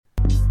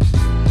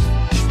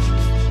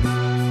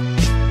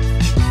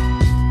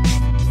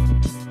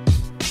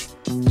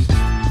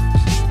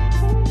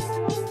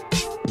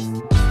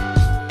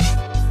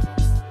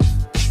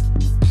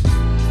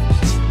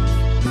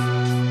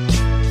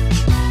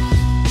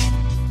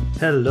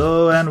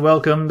Hello and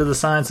welcome to the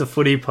Science of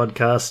Footy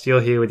podcast.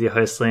 You're here with your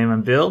hosts Liam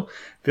and Bill.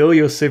 Bill,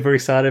 you were super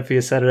excited for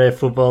your Saturday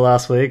football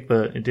last week,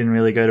 but it didn't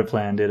really go to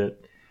plan, did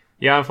it?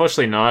 Yeah,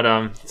 unfortunately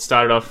not.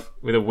 Started off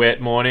with a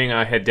wet morning.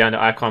 I head down to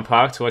Icon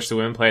Park to watch the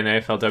women play in the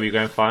AFLW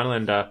Grand Final,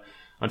 and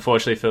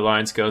unfortunately for the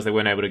Lions girls, they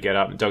weren't able to get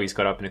up. The doggies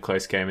got up in a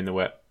close game in the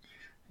wet.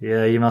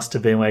 Yeah, you must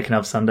have been waking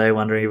up Sunday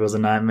wondering if it was a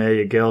nightmare.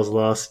 Your girls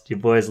lost, your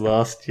boys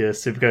lost, your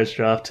Supercoach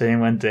draft team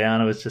went down.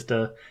 It was just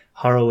a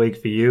horror week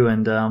for you,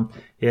 and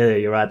yeah,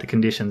 you're right. The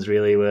conditions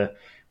really were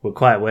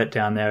quite wet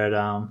down there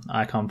at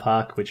Icon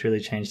Park, which really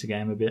changed the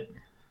game a bit.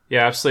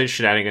 Yeah, absolute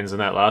shenanigans on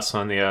that last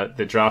one,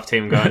 the draft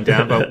team going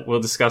down, but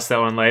we'll discuss that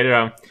one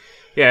later.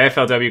 Yeah,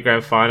 AFLW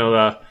Grand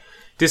Final,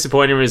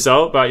 disappointing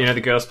result, but the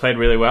girls played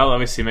really well.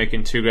 Obviously,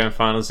 making 2 Grand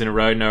Finals in a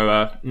row,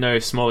 no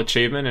small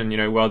achievement,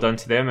 and well done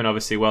to them, and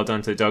obviously well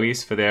done to the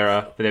doggies for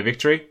their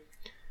victory.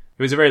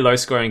 It was a very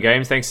low-scoring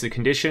game thanks to the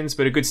conditions,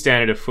 but a good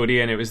standard of footy,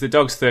 and it was the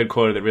Dogs' third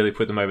quarter that really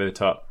put them over the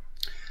top.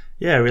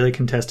 Yeah, a really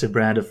contested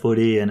brand of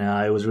footy, and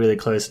it was really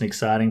close and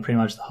exciting pretty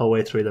much the whole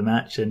way through the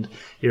match. And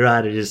you're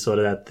right, it is sort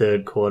of that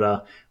third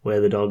quarter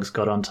where the Dogs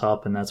got on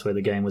top, and that's where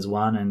the game was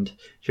won. And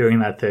during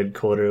that third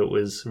quarter, it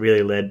was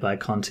really led by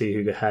Conti,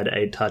 who had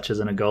 8 touches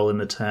and a goal in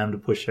the term to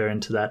push her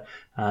into that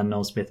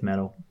Noel Smith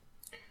medal.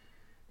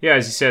 Yeah,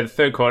 as you said, the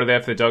third quarter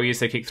there for the Doggies,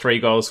 they kicked 3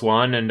 goals,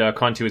 1, and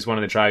Conti was one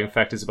of the driving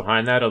factors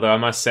behind that. Although I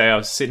must say, I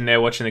was sitting there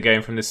watching the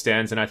game from the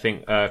stands, and I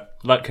think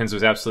Lutkins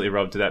was absolutely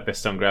robbed of that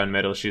best on ground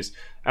medal. She's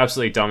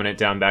absolutely dominant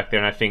down back there,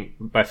 and I think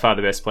by far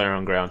the best player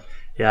on ground.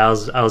 Yeah, I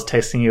was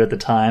texting you at the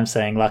time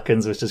saying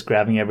Lutkins was just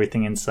grabbing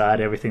everything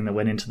inside, everything that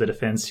went into the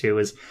defence. She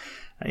was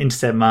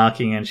intercept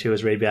marking and she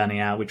was rebounding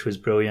out, which was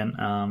brilliant.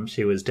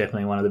 She was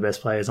definitely one of the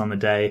best players on the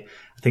day.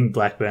 I think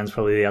Blackburn's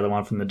probably the other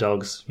one from the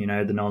Dogs. The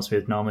Noel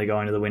Smith normally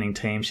going to the winning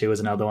team. She was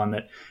another one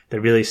that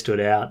really stood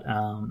out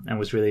and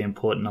was really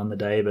important on the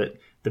day. But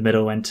the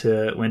medal went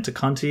to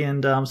Conti,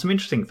 and some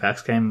interesting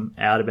facts came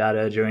out about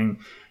her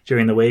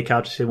during the week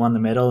after she won the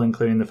medal,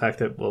 including the fact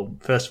that, well,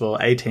 first of all,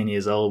 18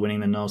 years old, winning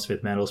the Noel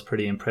Smith medal is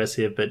pretty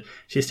impressive, but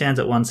she stands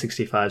at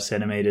 165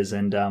 centimetres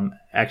and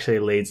actually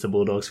leads the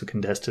Bulldogs for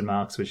contested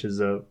marks, which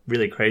is a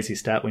really crazy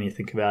stat when you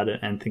think about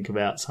it and think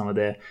about some of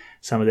their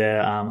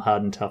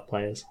hard and tough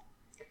players.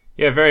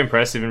 Yeah, very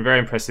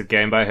impressive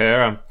game by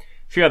her. A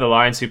few other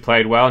Lions who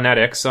played well. Nat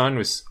Exxon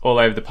was all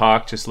over the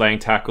park, just laying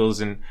tackles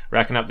and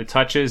racking up the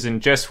touches,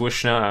 and Jess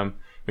Wushner,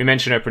 we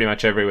mention her pretty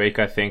much every week,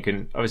 I think,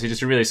 and obviously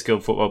just a really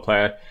skilled football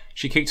player.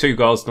 She kicked 2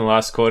 goals in the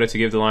last quarter to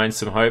give the Lions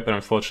some hope, but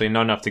unfortunately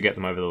not enough to get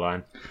them over the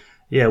line.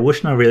 Yeah,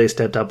 Wushner really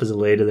stepped up as a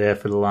leader there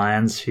for the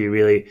Lions. She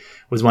really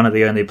was one of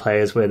the only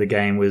players where the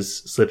game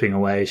was slipping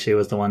away. She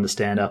was the one to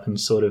stand up and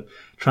sort of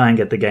try and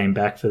get the game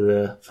back for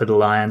the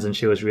Lions, and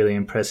she was really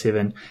impressive.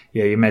 And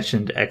yeah, you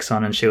mentioned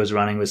Exxon, and she was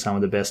running with some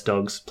of the best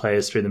Dogs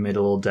players through the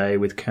middle all day,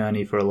 with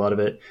Kearney for a lot of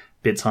it,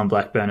 bits on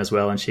Blackburn as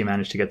well, and she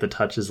managed to get the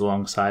touches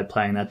alongside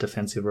playing that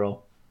defensive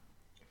role.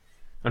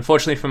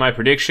 Unfortunately for my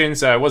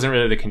predictions, it wasn't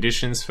really the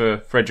conditions for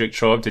Frederick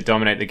Traub to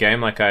dominate the game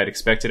like I had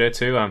expected her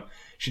to.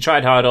 She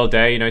tried hard all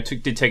day,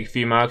 did take a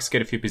few marks,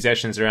 get a few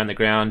possessions around the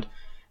ground,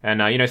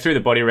 and, threw the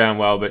body around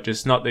well, but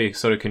just not the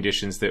sort of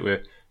conditions that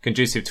were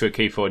conducive to a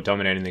key forward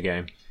dominating the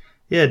game.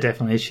 Yeah,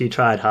 definitely. She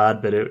tried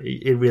hard, but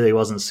it really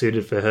wasn't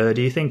suited for her.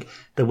 Do you think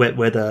the wet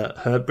weather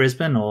hurt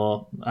Brisbane,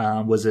 or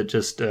was it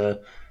just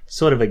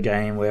sort of a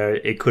game where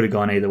it could have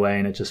gone either way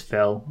and it just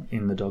fell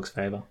in the Dogs'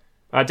 favour?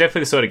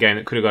 Definitely the sort of game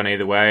that could have gone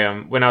either way.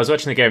 When I was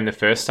watching the game in the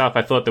first half,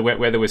 I thought the wet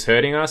weather was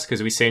hurting us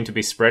because we seemed to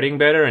be spreading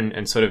better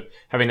and sort of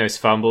having those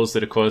fumbles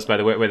that are caused by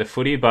the wet weather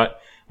footy. But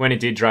when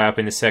it did dry up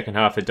in the second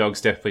half, the Dogs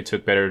definitely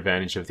took better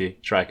advantage of the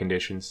dry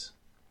conditions.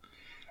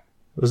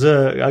 It was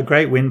a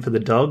great win for the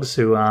Dogs,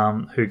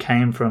 who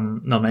came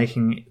from not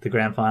making the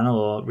grand final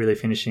or really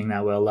finishing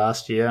that well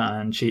last year,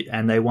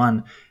 and they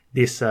won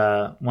this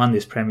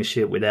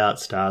premiership without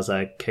stars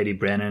like Katie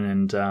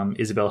Brennan and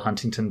Isabel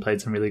Huntington.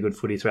 Played some really good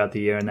footy throughout the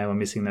year, and they were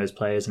missing those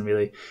players and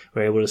really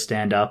were able to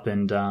stand up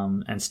and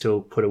still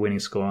put a winning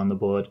score on the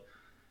board.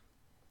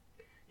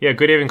 Yeah,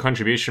 good even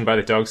contribution by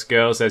the Dogs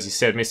girls, as you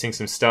said, missing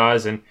some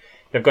stars, and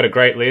they've got a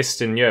great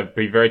list, and yeah, it'll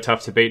be very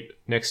tough to beat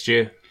next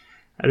year.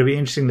 It'll be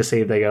interesting to see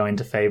if they go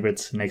into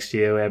favourites next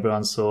year.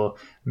 Everyone saw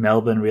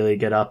Melbourne really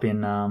get up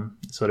in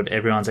sort of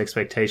everyone's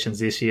expectations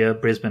this year.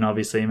 Brisbane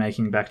obviously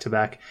making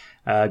back-to-back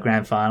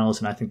grand finals,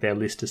 and I think their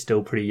list is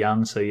still pretty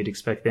young, so you'd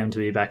expect them to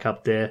be back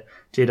up there.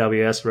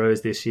 GWS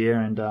rose this year,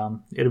 and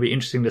it'll be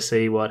interesting to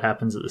see what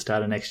happens at the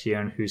start of next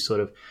year and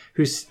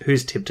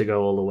who's tipped to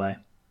go all the way.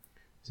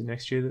 Is it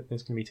next year that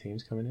there's going to be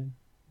teams coming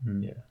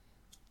in?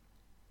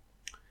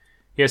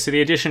 Yeah, so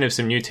the addition of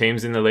some new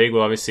teams in the league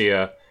will obviously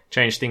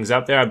change things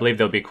up there. I believe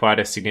there'll be quite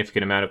a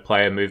significant amount of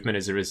player movement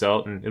as a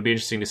result, and it'll be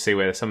interesting to see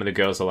where some of the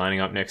girls are lining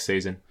up next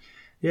season.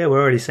 Yeah,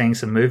 we're already seeing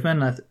some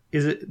movement.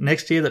 Is it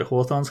next year that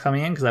Hawthorn's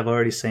coming in? Because I've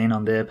already seen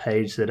on their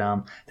page that I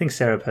think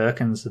Sarah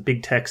Perkins, the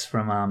big Tex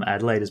from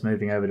Adelaide, is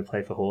moving over to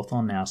play for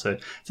Hawthorn now. So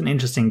it's an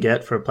interesting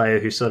get for a player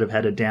who sort of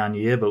had a down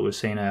year, but we've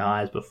seen her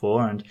highs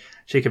before, and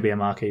she could be a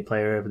marquee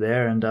player over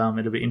there, and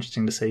it'll be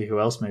interesting to see who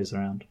else moves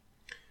around.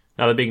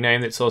 Another big name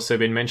that's also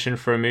been mentioned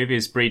for a move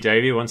is Bree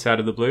Davey, once out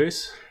of the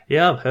Blues.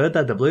 Yeah, I've heard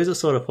that. The Blues are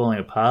sort of falling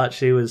apart.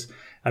 She was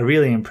a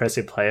really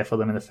impressive player for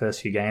them in the first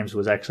few games,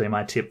 was actually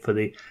my tip for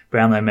the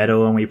Brownlow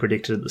medal when we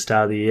predicted at the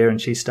start of the year, and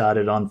she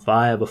started on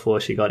fire before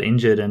she got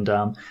injured, and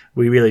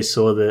we really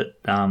saw that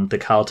the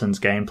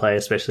Carlton's gameplay,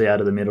 especially out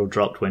of the middle,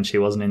 dropped when she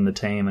wasn't in the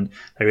team, and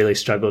they really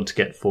struggled to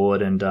get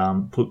forward and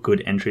put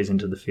good entries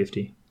into the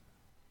 50.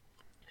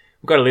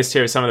 We've got a list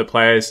here of some of the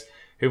players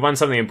who won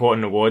some of the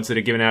important awards that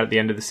are given out at the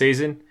end of the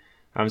season.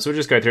 So we'll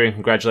just go through and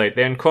congratulate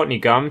them. Courtney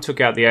Gumm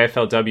took out the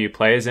AFLW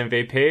Players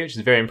MVP, which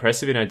is very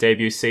impressive in her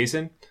debut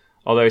season.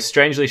 Although,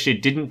 strangely, she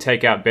didn't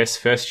take out Best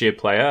First Year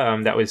Player.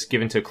 That was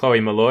given to Chloe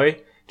Malloy,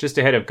 just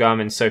ahead of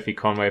Gumm and Sophie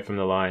Conway from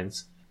the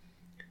Lions.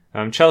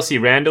 Chelsea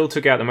Randall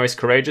took out the Most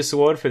Courageous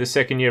Award for the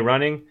second year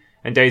running,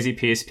 and Daisy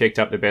Pearce picked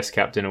up the Best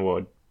Captain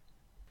Award.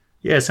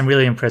 Yeah, some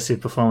really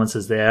impressive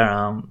performances there.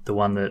 The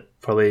one that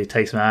probably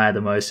takes my eye the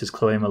most is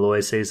Chloe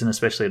Malloy's season,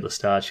 especially at the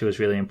start. She was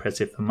really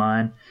impressive for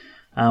mine.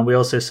 We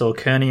also saw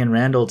Kearney and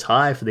Randall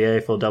tie for the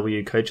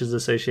AFLW Coaches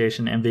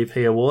Association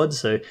MVP awards,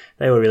 so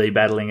they were really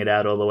battling it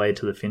out all the way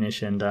to the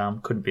finish and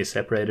couldn't be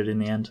separated in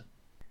the end.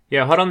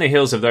 Yeah, hot on the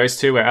heels of those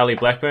two were Ali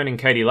Blackburn and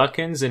Katie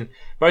Lutkins, and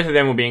both of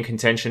them will be in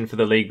contention for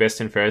the league best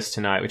and fairest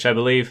tonight, which I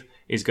believe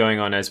is going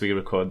on as we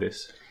record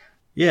this.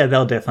 Yeah,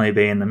 they'll definitely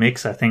be in the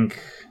mix. I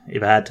think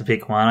if I had to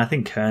pick one, I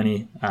think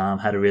Kearney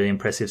had a really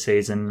impressive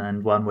season,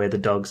 and one where the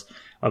Dogs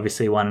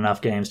obviously won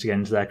enough games to get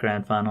into that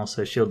grand final,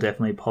 so she'll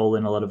definitely poll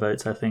in a lot of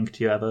votes, I think.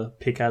 Do you have a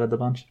pick out of the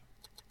bunch?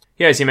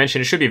 Yeah, as you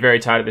mentioned, it should be very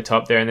tight at the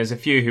top there, and there's a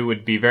few who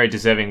would be very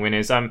deserving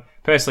winners. I'm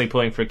personally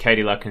pulling for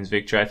Katie Lutkins'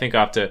 victory. I think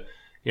after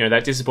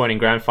that disappointing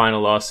grand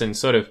final loss and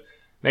sort of,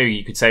 maybe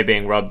you could say,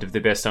 being robbed of the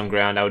best on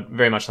ground, I would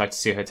very much like to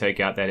see her take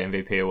out that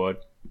MVP award.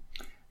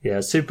 Yeah,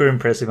 super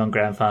impressive on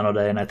grand final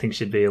day, and I think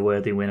she'd be a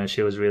worthy winner.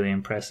 She was really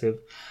impressive.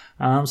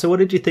 So what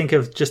did you think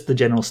of just the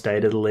general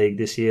state of the league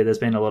this year? There's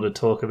been a lot of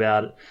talk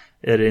about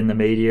it in the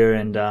media,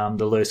 and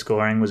the low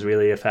scoring was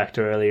really a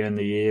factor earlier in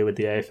the year with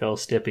the AFL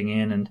stepping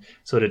in and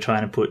sort of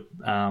trying to put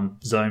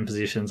zone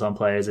positions on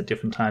players at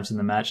different times in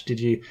the match.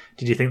 Did you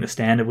think the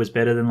standard was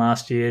better than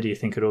last year? Do you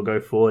think it'll go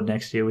forward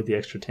next year with the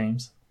extra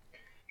teams?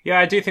 Yeah,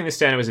 I do think the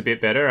standard was a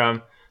bit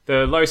better.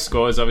 The low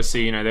scores,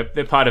 obviously,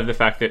 they're part of the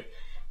fact that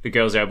the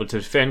girls are able to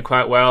defend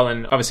quite well,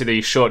 and obviously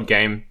the short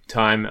game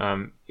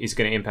time is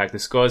going to impact the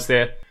scores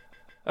there.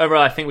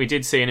 Overall, I think we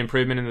did see an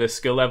improvement in the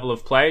skill level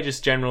of play,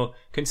 just general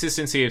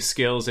consistency of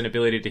skills and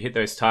ability to hit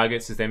those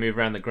targets as they move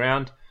around the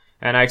ground.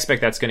 And I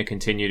expect that's going to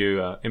continue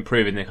to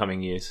improve in the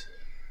coming years.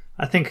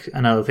 I think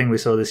another thing we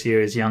saw this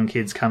year is young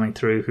kids coming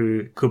through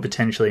who could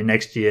potentially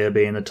next year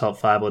be in the top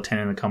 5 or 10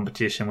 in the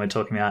competition. We're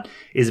talking about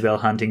Isabel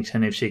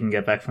Huntington, if she can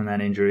get back from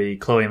that injury.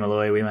 Chloe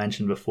Malloy, we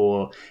mentioned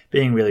before,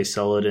 being really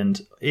solid, and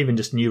even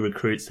just new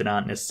recruits that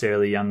aren't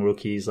necessarily young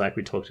rookies, like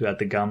we talked about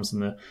the Gums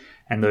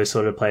and those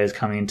sort of players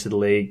coming into the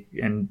league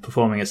and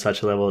performing at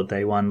such a level that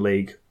they won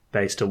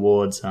league-based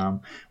awards. We're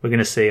going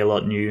to see a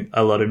lot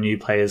of new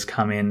players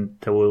come in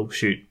that will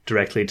shoot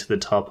directly to the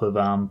top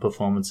of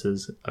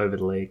performances over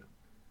the league.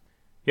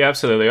 Yeah,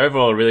 absolutely.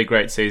 Overall, a really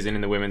great season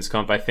in the women's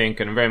comp, I think,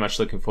 and I'm very much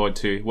looking forward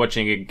to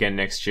watching it again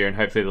next year, and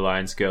hopefully the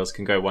Lions girls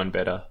can go one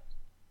better.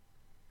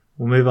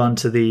 We'll move on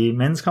to the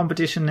men's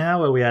competition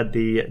now, where we had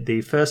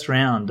the first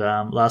round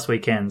last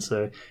weekend.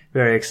 So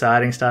very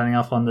exciting, starting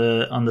off on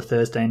the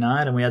Thursday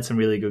night, and we had some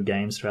really good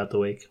games throughout the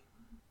week.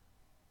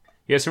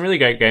 Yeah, some really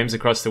great games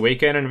across the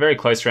weekend, and a very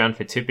close round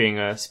for tipping.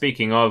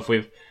 Speaking of,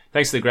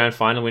 thanks to the grand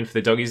final win for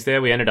the Doggies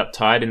there, we ended up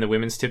tied in the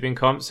women's tipping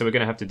comp, so we're going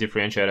to have to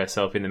differentiate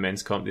ourselves in the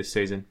men's comp this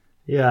season.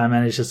 Yeah, I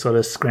managed to sort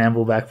of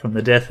scramble back from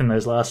the death in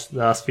those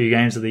last few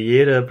games of the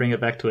year to bring it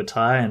back to a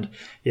tie, and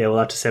yeah, we'll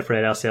have to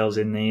separate ourselves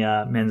in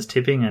the men's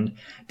tipping, and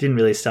didn't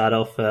really start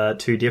off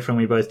too different.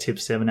 We both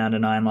tipped 7 out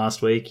of 9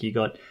 last week. You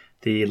got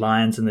the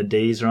Lions and the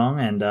D's wrong,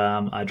 and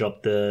I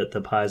dropped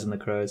the Pies and the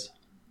Crows.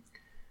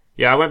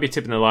 Yeah, I won't be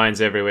tipping the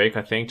Lions every week,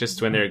 I think,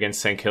 just when they're against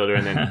St Kilda,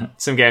 and then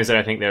some games that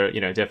I think they're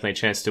definitely a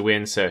chance to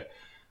win, so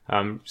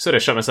sort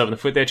of shot myself in the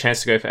foot there.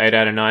 Chance to go for 8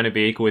 out of 9 would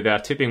be equal with our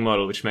tipping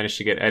model, which managed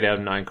to get 8 out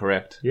of 9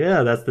 correct.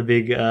 Yeah, that's the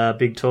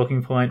big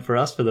talking point for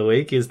us for the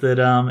week, is that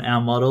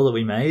our model that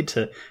we made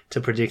to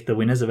predict the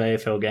winners of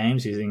AFL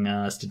games using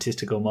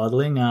statistical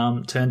modelling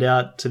turned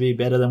out to be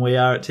better than we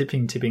are at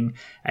tipping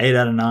 8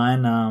 out of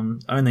 9,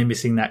 only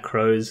missing that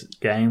Crows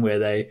game where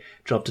they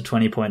dropped a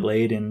 20-point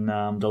lead in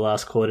the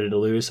last quarter to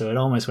lose, so it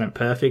almost went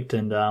perfect,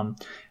 and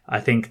I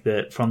think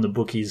that from the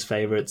bookies'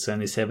 favourites,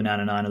 only 7 out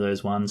of 9 of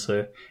those won.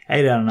 So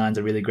 8 out of 9 is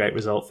a really great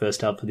result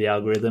first up for the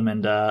algorithm,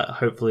 and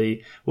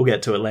hopefully we'll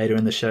get to it later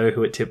in the show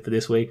who it tipped for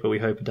this week, but we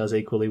hope it does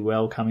equally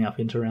well coming up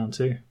into round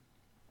 2.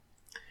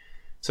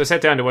 So I sat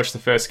down to watch the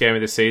first game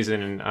of the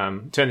season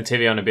and turned the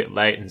TV on a bit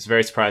late, and was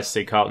very surprised to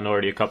see Carlton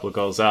already a couple of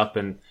goals up,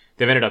 and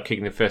they've ended up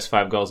kicking the first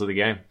 5 goals of the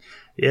game.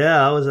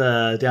 Yeah, I was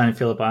down in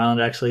Phillip Island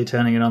actually,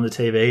 turning it on the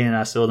TV, and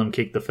I saw them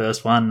kick the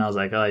first one, and I was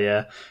like, oh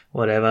yeah,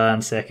 whatever.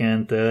 And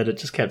second, third, it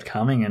just kept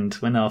coming. And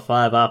when they were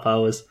 5 up,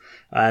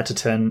 I had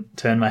to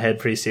turn my head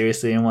pretty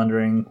seriously and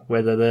wondering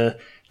whether the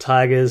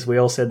Tigers, we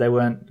all said they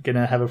weren't going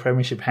to have a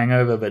premiership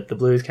hangover, but the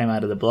Blues came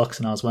out of the blocks,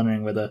 and I was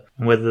wondering whether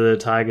the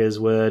Tigers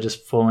were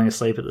just falling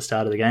asleep at the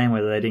start of the game,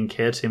 whether they didn't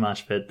care too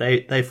much. But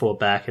they fought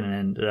back, and it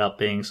ended up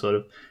being sort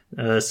of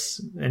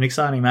an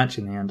exciting match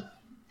in the end.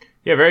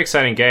 Yeah, very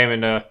exciting game,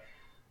 and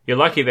you're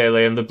lucky there,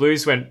 Liam. The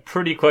Blues went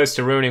pretty close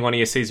to ruining one of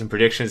your season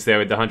predictions there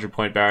with the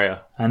 100-point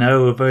barrier. I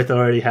know we've both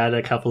already had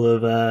a couple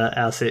of our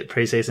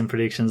preseason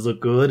predictions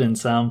look good and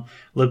some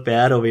look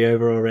bad or be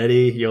over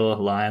already. Your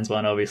Lions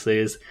one obviously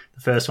is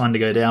the first one to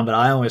go down, but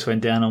I almost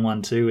went down on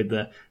one too with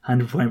the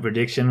 100-point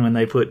prediction when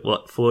they put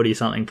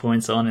 40-something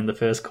points on in the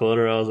first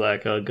quarter. I was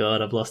like, oh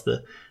god, I've lost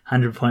the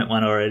 100-point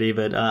one already.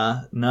 But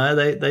no,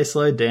 they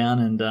slowed down,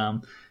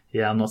 and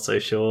yeah, I'm not so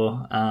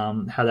sure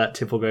how that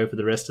tip will go for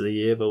the rest of the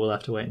year, but we'll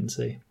have to wait and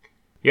see.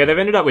 Yeah, they've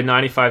ended up with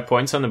 95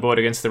 points on the board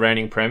against the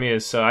reigning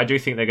premiers, so I do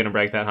think they're going to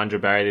break that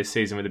 100 barrier this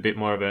season with a bit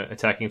more of an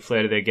attacking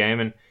flair to their game.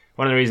 And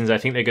one of the reasons I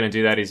think they're going to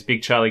do that is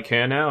Big Charlie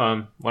Kerr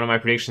now. One of my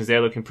predictions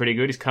there looking pretty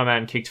good. He's come out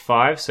and kicked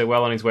 5, so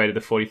well on his way to the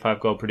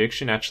 45-goal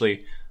prediction,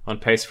 actually on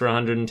pace for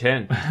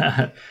 110.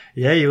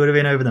 Yeah, you would have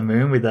been over the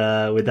moon with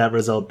that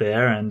result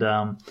there,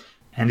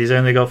 and he's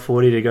only got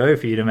 40 to go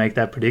for you to make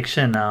that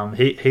prediction.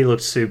 He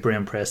looked super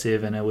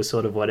impressive, and it was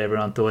sort of what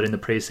everyone thought in the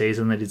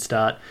preseason, that he'd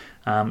start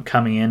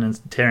coming in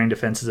and tearing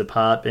defences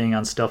apart, being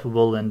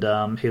unstoppable,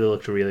 and he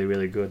looked really,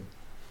 really good.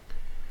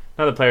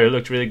 Another player who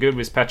looked really good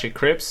was Patrick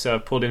Cripps.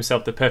 Pulled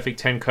himself the perfect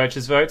 10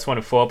 coaches' votes, one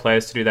of 4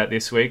 players to do that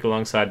this week,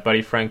 alongside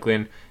Buddy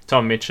Franklin,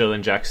 Tom Mitchell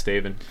and Jack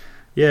Stephen.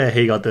 Yeah,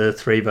 he got the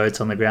 3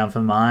 votes on the ground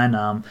for mine.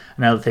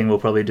 Another thing we'll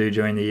probably do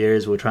during the year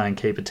is we'll try and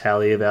keep a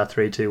tally of our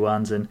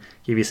 3-2-1s and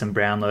give you some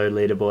Brownlow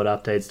leaderboard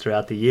updates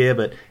throughout the year.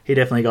 But he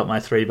definitely got my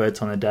 3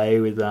 votes on the day,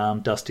 with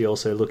Dusty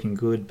also looking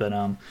good. But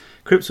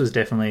Cripps was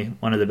definitely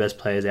one of the best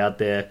players out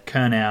there.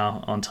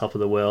 Kernow on top of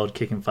the world,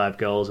 kicking 5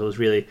 goals. It was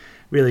really,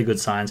 really good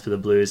signs for the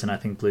Blues, and I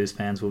think Blues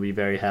fans will be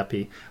very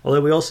happy.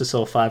 Although we also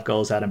saw 5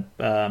 goals out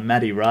of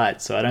Matty Wright,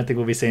 so I don't think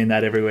we'll be seeing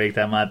that every week.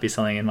 That might be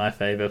something in my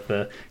favour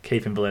for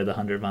keeping below the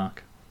 100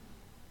 mark.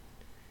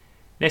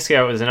 Next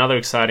game was another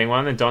exciting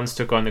one. The Dons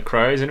took on the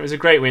Crows, and it was a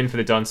great win for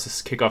the Dons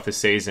to kick off the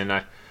season.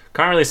 I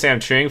can't really say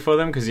I'm cheering for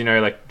them because,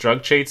 like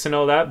drug cheats and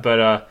all that,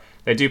 but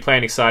they do play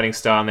an exciting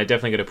style, and they're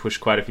definitely going to push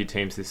quite a few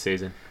teams this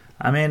season.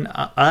 I mean,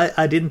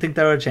 I didn't think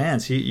they were a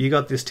chance. You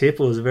got this tip.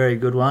 It was a very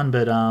good one,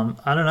 but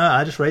I don't know.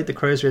 I just rate the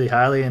Crows really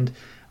highly, and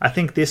I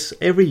think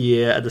every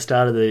year at the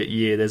start of the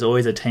year, there's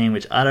always a team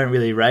which I don't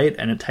really rate,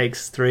 and it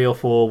takes 3 or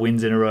 4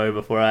 wins in a row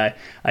before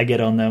I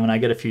get on them and I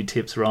get a few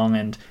tips wrong.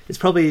 And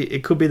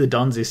it could be the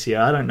Dons this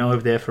year. I don't know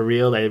if they're for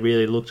real. They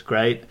really looked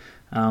great.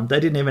 They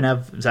didn't even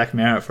have Zach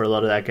Merritt for a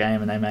lot of that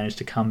game, and they managed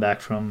to come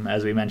back from,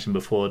 as we mentioned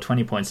before,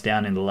 20 points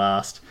down in the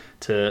last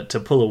to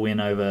pull a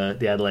win over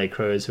the Adelaide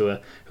Crows, who are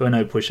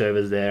no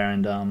pushovers there,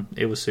 and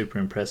it was super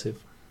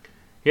impressive.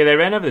 Yeah, they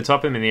ran over the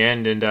top of them in the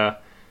end, and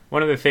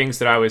one of the things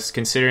that I was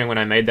considering when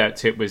I made that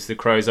tip was the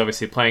Crows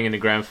obviously playing in the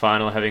grand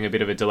final, having a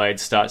bit of a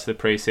delayed start to the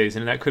preseason,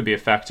 and that could be a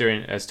factor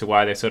as to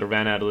why they sort of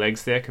ran out of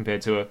legs there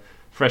compared to a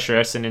fresher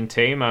Essendon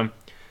team.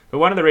 But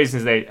one of the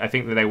reasons I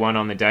think that they won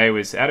on the day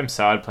was Adam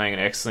Sard playing an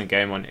excellent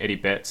game on Eddie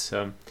Betts.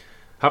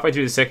 Halfway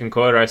through the second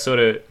quarter, I sort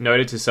of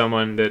noted to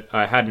someone that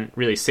I hadn't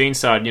really seen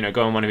Sard,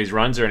 go on one of his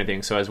runs or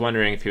anything, so I was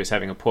wondering if he was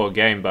having a poor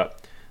game.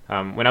 But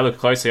when I looked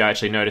closely, I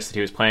actually noticed that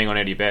he was playing on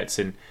Eddie Betts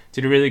and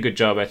did a really good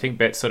job. I think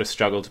Betts sort of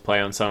struggled to play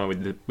on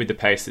someone with the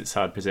pace that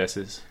Sard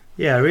possesses.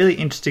 Yeah, a really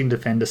interesting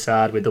defender,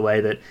 Sard, with the way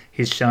that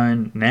he's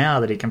shown now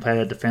that he can play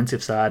that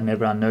defensive side, and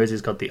everyone knows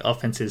he's got the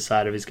offensive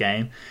side of his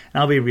game.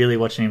 And I'll be really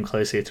watching him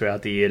closely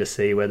throughout the year to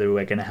see whether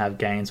we're going to have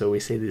games where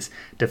we see this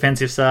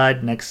defensive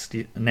side.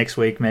 Next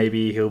week,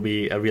 maybe he'll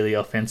be a really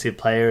offensive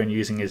player and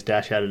using his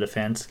dash out of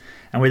defence,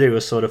 and whether he will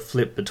sort of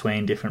flip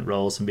between different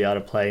roles and be able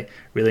to play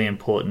really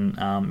important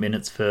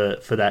minutes for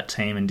that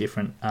team in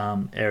different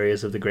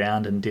areas of the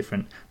ground and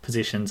different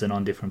positions and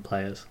on different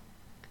players.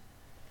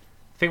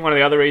 I think one of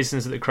the other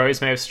reasons that the Crows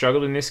may have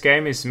struggled in this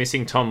game is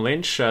missing Tom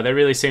Lynch. They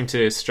really seem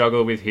to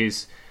struggle with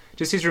his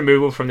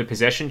removal from the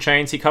possession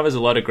chains. He covers a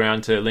lot of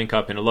ground to link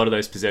up in a lot of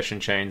those possession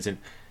chains, and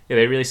yeah,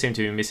 they really seem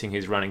to be missing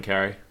his run and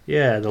carry.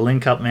 Yeah, the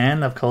link-up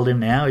man, I've called him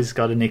now. He's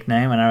got a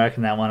nickname, and I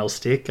reckon that one will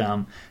stick.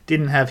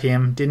 Didn't have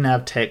him, didn't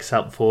have Tex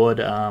up forward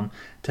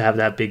to have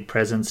that big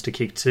presence to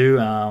kick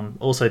to.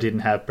 Also didn't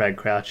have Brad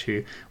Crouch,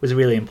 who was a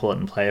really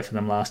important player for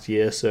them last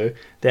year. So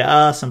there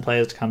are some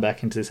players to come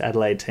back into this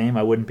Adelaide team.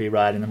 I wouldn't be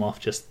writing them off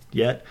just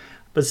yet.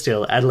 But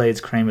still, Adelaide's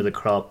cream of the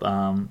crop,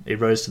 it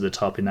rose to the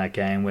top in that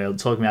game. We're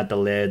talking about the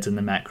Lairds and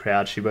the Matt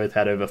Crouch, who both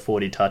had over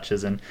 40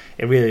 touches, and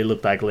it really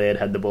looked like Laird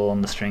had the ball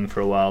on the string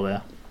for a while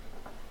there.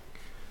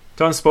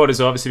 Don supporters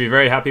will obviously be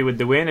very happy with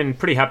the win and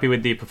pretty happy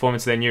with the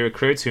performance of their new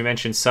recruits. We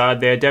mentioned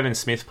Sard there. Devon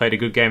Smith played a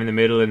good game in the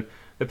middle, and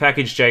the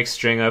package Jake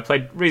Stringer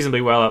played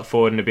reasonably well up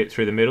forward and a bit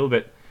through the middle,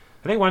 but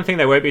I think one thing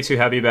they won't be too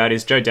happy about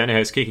is Joe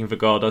Danaher's kicking for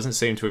goal doesn't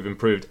seem to have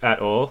improved at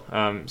all.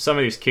 Some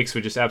of these kicks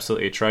were just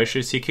absolutely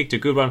atrocious. He kicked a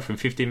good one from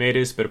 50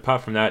 metres, but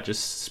apart from that,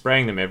 just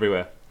spraying them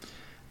everywhere.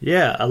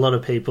 Yeah, a lot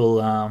of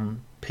people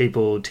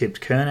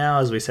tipped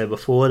Kernow, as we said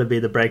before, to be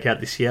the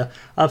breakout this year.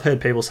 I've heard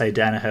people say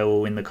Danaher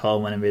will win the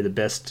Coleman and be the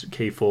best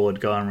key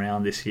forward going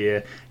around this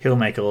year. He'll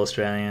make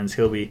All-Australians.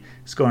 He'll be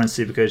scoring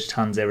Supercoach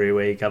tons every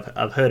week.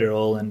 I've heard it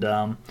all,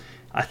 and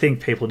I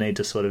think people need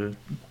to sort of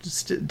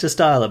just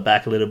dial it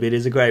back a little bit.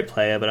 He's a great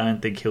player, but I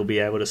don't think he'll be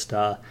able to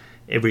start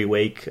every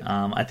week.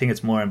 I think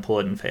it's more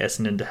important for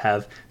Essendon to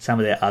have some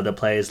of their other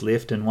players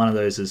lift, and one of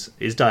those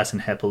is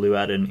Dyson Heppel, who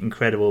had an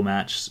incredible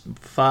match,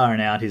 far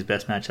and out his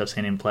best match I've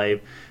seen him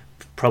play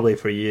probably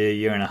for a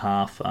year and a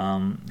half.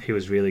 He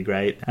was really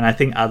great, and I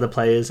think other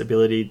players'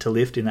 ability to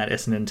lift in that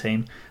Essendon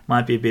team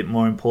might be a bit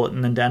more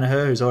important than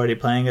Danaher, who's already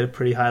playing at a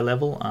pretty high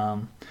level.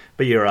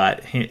 But you're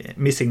right,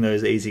 missing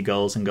those easy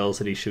goals and goals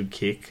that he should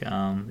kick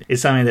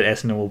is something that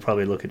Essendon will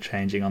probably look at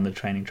changing on the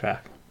training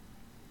track.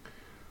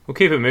 We'll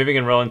keep it moving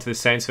and roll into the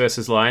Saints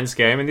versus Lions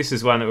game, and this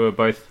is one that we were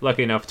both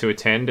lucky enough to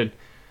attend. And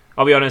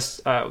I'll be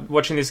honest,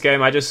 watching this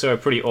game, I just saw a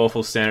pretty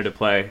awful standard of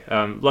play.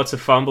 Lots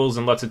of fumbles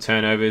and lots of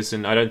turnovers,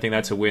 and I don't think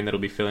that's a win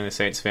that'll be filling the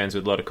Saints fans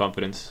with a lot of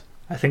confidence.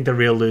 I think the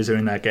real loser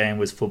in that game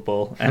was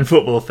football and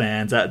football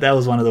fans. That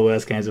was one of the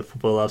worst games of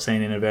football I've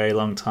seen in a very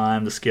long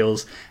time. The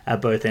skills at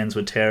both ends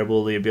were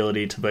terrible. The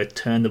ability to both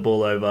turn the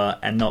ball over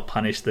and not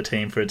punish the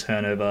team for a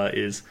turnover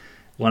is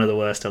one of the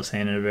worst I've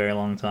seen in a very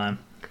long time.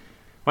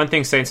 One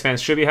thing Saints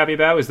fans should be happy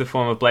about was the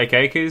form of Blake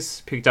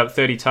Acres. Picked up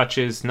 30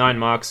 touches, 9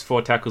 marks,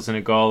 4 tackles and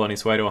a goal on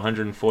his way to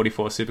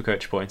 144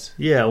 Supercoach points.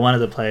 Yeah, one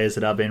of the players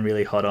that I've been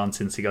really hot on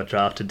since he got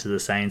drafted to the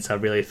Saints. I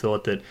really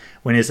thought that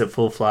when he's at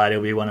full flight,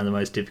 he'll be one of the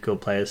most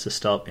difficult players to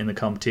stop in the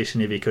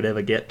competition if he could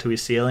ever get to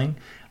his ceiling.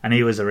 And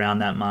he was around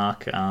that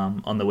mark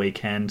on the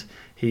weekend.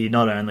 He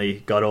not only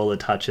got all the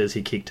touches,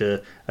 he kicked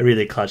a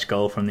really clutch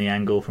goal from the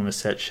angle from a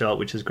set shot,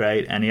 which is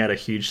great, and he had a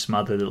huge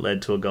smother that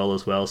led to a goal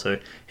as well. So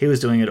he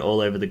was doing it all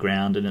over the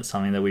ground, and it's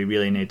something that we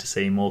really need to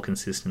see more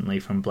consistently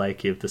from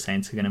Blake if the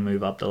Saints are going to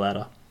move up the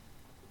ladder.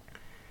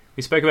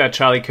 We spoke about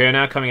Charlie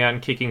Kernow coming out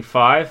and kicking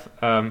 5.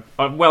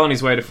 Well on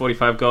his way to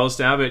 45 goals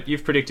now, but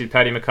you've predicted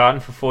Paddy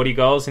McCartan for 40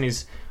 goals, and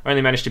he's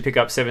only managed to pick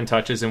up 7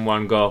 touches and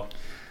 1 goal.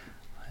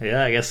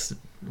 Yeah, I guess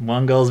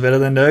 1 goal's better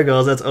than no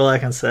goals. That's all I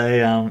can say.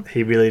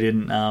 He really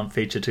didn't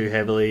feature too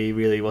heavily. He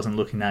really wasn't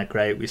looking that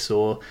great. We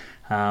saw,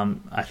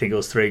 I think it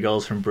was 3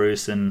 goals from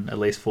Bruce and at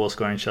least 4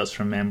 scoring shots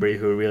from Membry,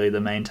 who were really the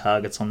main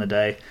targets on the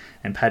day.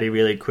 And Paddy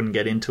really couldn't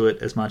get into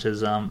it as much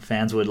as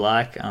fans would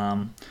like.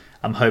 I'm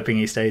hoping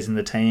he stays in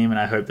the team, and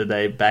I hope that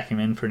they back him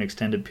in for an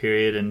extended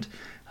period. And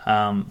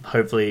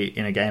hopefully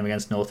in a game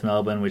against North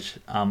Melbourne, which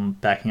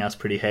backing us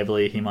pretty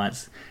heavily, he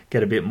might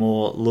get a bit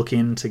more look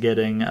into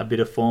getting a bit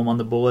of form on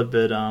the board.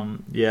 But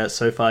yeah,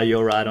 so far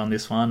you're right on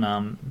this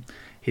one.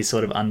 He's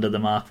sort of under the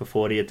mark for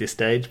 40 at this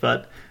stage,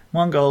 but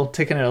 1 goal,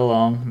 ticking it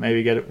along.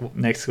 Maybe get it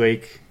next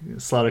week,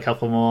 slot a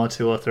couple more,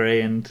 2 or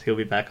 3, and he'll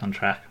be back on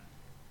track.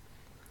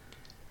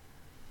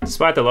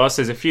 Despite the loss,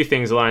 there's a few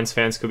things Lions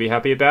fans could be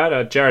happy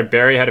about. Jared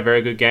Berry had a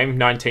very good game,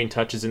 19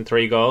 touches and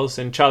 3 goals,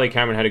 and Charlie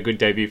Cameron had a good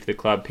debut for the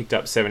club, picked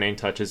up 17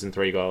 touches and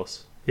 3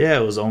 goals. Yeah,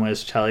 it was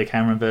almost Charlie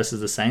Cameron versus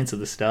the Saints at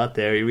the start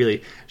there. He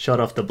really shot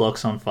off the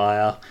blocks on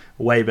fire,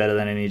 way better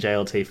than any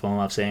JLT form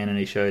I've seen, and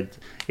he showed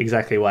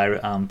exactly why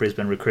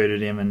Brisbane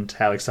recruited him and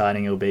how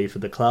exciting he'll be for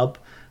the club.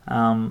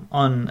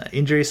 On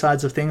injury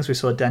sides of things, we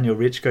saw Daniel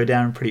Rich go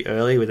down pretty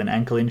early with an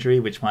ankle injury,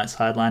 which might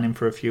sideline him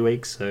for a few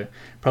weeks, so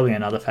probably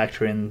another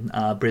factor in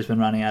Brisbane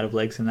running out of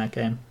legs in that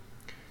game.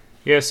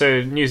 Yeah,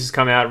 so news has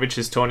come out, Rich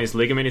has torn his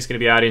ligament, he's going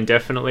to be out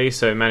indefinitely,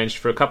 so managed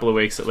for a couple of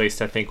weeks at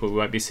least. I think we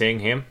won't be seeing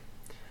him.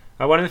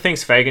 One of the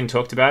things Fagan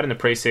talked about in the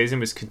pre-season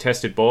was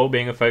contested ball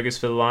being a focus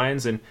for the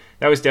Lions, and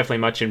that was definitely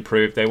much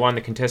improved. They won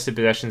the contested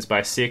possessions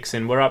by 6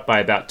 and were up by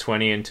about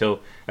 20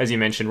 until, as you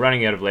mentioned,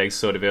 running out of legs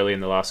sort of early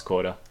in the last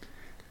quarter.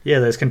 Yeah,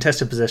 those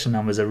contested possession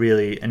numbers are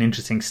really an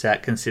interesting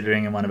stat,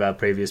 considering in one of our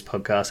previous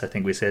podcasts, I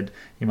think we said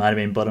he might have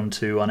been bottom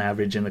 2 on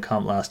average in the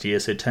comp last year,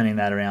 so turning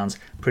that around's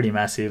pretty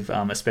massive,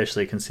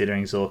 especially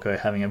considering Zorko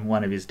having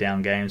one of his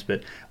down games,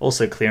 but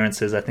also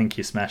clearances. I think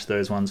you smashed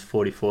those ones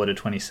 44 to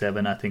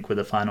 27, I think, were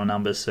the final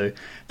numbers, so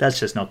that's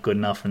just not good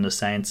enough from the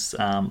Saints,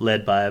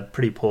 led by a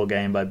pretty poor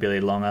game by Billy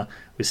Longer,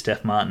 with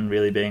Steph Martin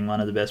really being one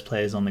of the best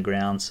players on the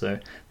ground. So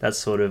that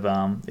sort of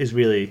is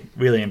really,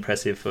 really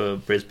impressive for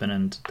Brisbane,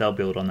 and they'll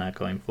build on that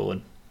going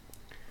forward.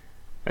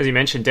 As you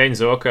mentioned, Dean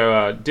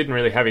Zorko didn't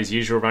really have his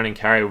usual running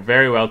carry,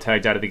 very well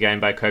tagged out of the game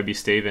by Kobe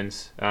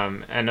Stevens.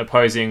 And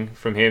opposing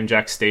from him,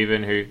 Jack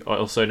Stephen, who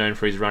also known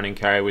for his running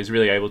carry, was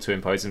really able to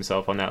impose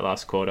himself on that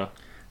last quarter.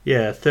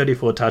 Yeah,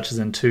 34 touches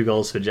and 2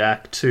 goals for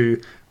Jack. 2,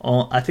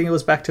 I think it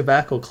was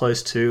back-to-back or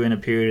close to in a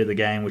period of the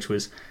game, which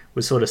was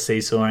was sort of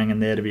seesawing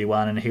and there to be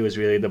won, and he was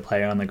really the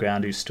player on the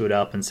ground who stood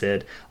up and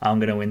said, I'm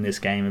going to win this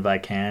game if I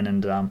can,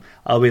 and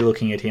I'll be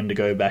looking at him to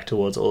go back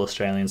towards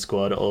All-Australian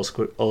squad,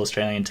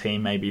 All-Australian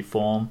team maybe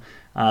form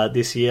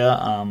this year.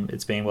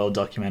 It's been well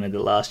documented that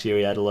last year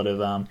he had a lot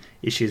of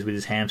issues with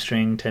his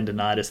hamstring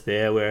tendonitis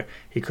there, where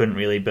he couldn't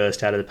really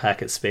burst out of the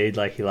pack at speed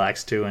like he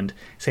likes to, and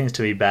seems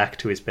to be back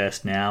to his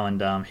best now,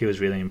 and he was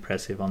really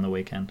impressive on the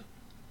weekend.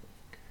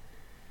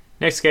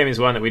 Next game is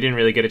one that we didn't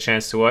really get a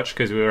chance to watch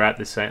because we were at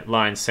the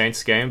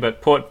Lions-Saints game,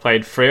 but Port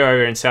played Freo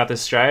over in South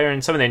Australia,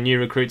 and some of their new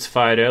recruits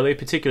fired early,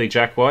 particularly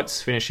Jack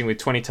Watts, finishing with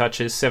 20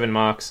 touches, 7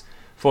 marks,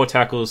 4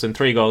 tackles, and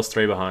 3 goals,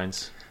 3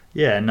 behinds.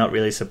 Yeah, not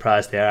really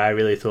surprised there. I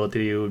really thought that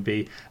he would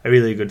be a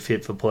really good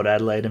fit for Port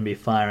Adelaide and be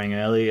firing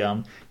early.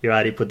 You're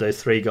right, he put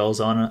those 3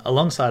 goals on,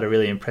 alongside a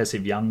really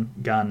impressive young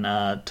gun,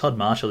 Todd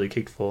Marshall, who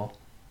kicked 4.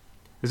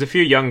 There's a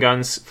few young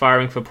guns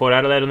firing for Port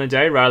Adelaide on the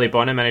day. Riley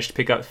Bonner managed to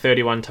pick up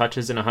 31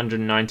 touches and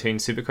 119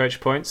 Supercoach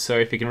points, so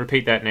if he can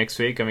repeat that next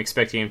week, I'm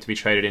expecting him to be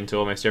traded into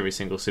almost every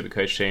single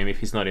Supercoach team if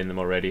he's not in them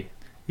already.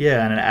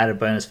 Yeah, and an added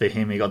bonus for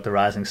him, he got the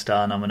Rising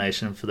Star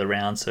nomination for the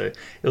round, so it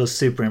was a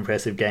super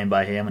impressive game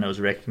by him, and it was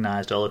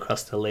recognised all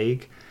across the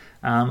league.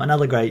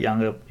 Another great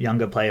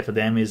younger player for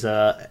them is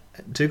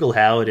Dougal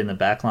Howard in the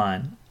back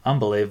line.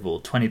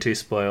 Unbelievable, 22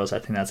 spoils. I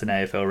think that's an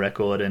AFL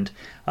record, and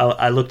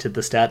I looked at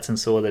the stats and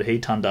saw that he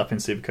turned up in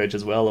Supercoach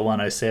as well, a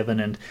 107,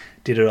 and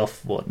did it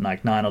off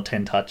 9 or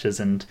 10 touches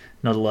and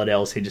not a lot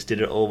else. He just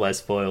did it all by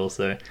spoils,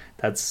 so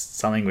that's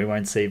something we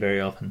won't see very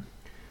often.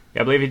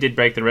 Yeah, I believe he did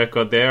break the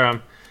record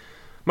there.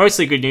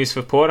 Mostly good news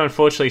for Port.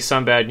 Unfortunately,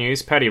 some bad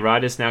news. Paddy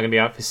Ryder's now going to be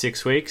out for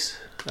 6 weeks.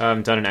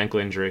 Done an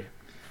ankle injury.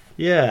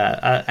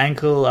 Yeah,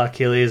 ankle,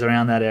 Achilles,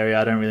 around that area.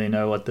 I don't really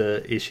know what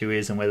the issue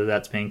is and whether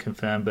that's been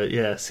confirmed. But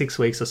yeah, 6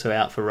 weeks or so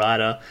out for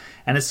Ryder.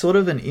 And it's sort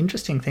of an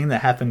interesting thing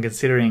that happened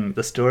considering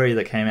the story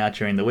that came out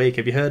during the week.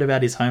 Have you heard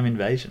about his home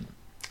invasion?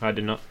 I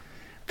did not.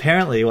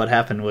 Apparently what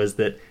happened was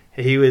that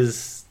he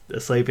was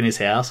asleep in his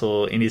house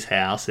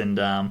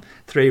and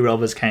 3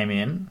 robbers came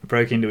in,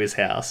 broke into his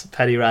house.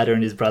 Paddy Ryder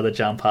and his brother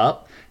jump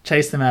up,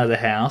 chase them out of the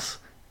house,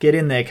 get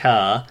in their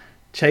car,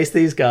 chase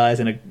these guys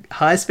in a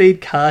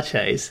high-speed car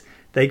chase.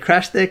 They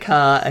crash their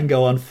car and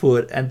go on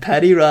foot, and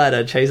Paddy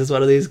Ryder chases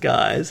one of these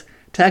guys,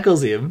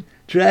 tackles him,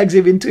 drags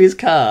him into his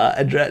car,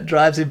 and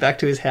drives him back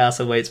to his house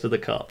and waits for the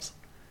cops.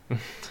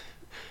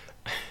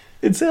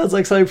 It sounds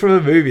like something from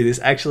a movie. This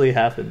actually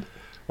happened.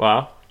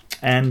 Wow.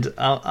 And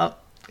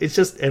it's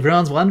just,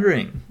 everyone's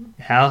wondering,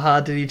 how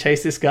hard did he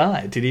chase this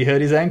guy? Did he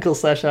hurt his ankle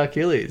 /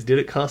 Achilles? Did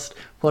it cost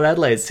Port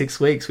Adelaide 6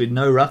 weeks with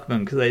no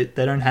ruckman because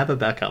they don't have a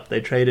backup?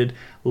 They traded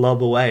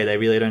Lob away. They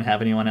really don't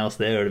have anyone else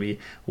there. It'll be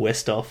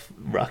Westhoff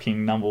rucking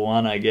number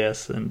 1, I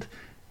guess. And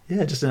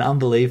yeah, just an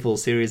unbelievable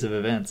series of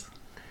events.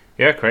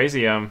 Yeah,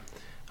 crazy. I'd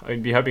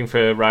be hoping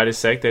for Ryder's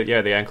sake that,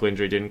 the ankle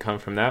injury didn't come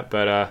from that.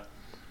 But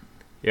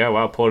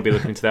Port will be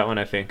looking into that one,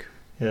 I think.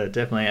 Yeah,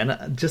 definitely.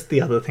 And just the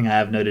other thing I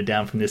have noted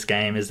down from this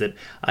game is that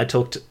I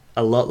talked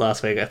a lot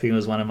last week. I think it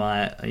was one of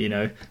my,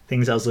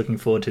 things I was looking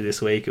forward to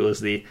this week. It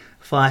was the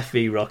Fife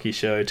v Rocky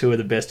show, 2 of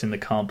the best in the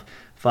comp.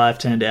 Fife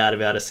turned out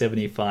about a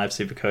 75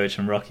 Supercoach,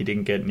 and Rocky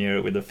didn't get near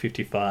it with a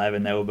 55,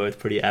 and they were both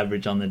pretty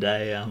average on the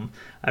day.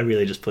 I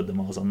really just put the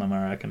Moz on them,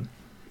 I reckon.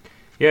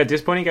 Yeah,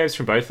 disappointing games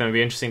from both of them. It'll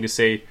be interesting to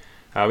see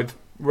with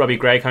Robbie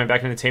Gray coming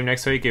back in the team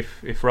next week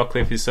if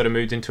Rockcliffe is sort of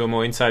moved into a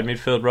more inside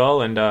midfield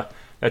role, and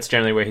that's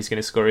generally where he's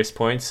going to score his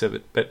points.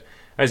 But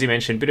as you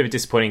mentioned, a bit of a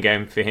disappointing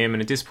game for him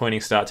and a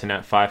disappointing start to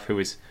Nat Fife, who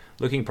was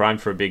looking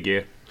primed for a big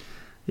year.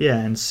 Yeah,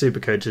 and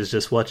Supercoaches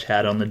just watch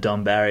out on the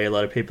Don Barry. A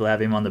lot of people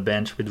have him on the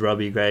bench with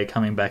Robbie Gray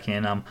coming back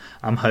in.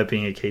 I'm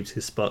hoping he keeps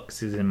his spot because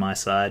he's in my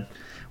side.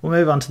 We'll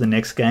move on to the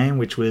next game,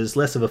 which was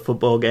less of a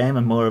football game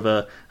and more of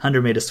a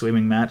 100-metre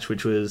swimming match,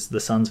 which was the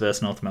Suns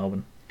versus North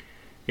Melbourne.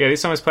 Yeah,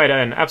 this one was played at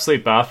an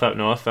absolute bath up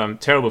north.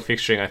 Terrible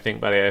fixturing, I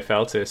think, by the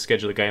AFL to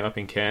schedule a game up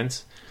in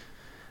Cairns.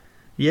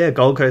 Yeah,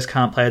 Gold Coast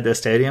can't play at their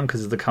stadium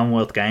because of the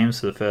Commonwealth Games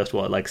for the first,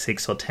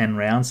 6 or 10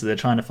 rounds. So they're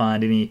trying to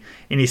find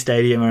any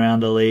stadium around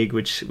the league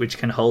which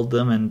can hold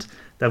them. And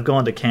they've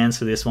gone to Cairns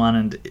for this one.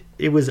 And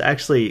it was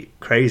actually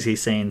crazy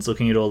scenes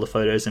looking at all the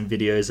photos and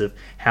videos of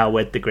how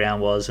wet the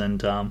ground was.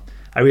 And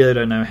I really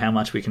don't know how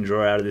much we can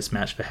draw out of this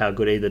match for how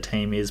good either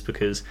team is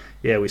because,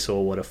 we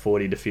saw, a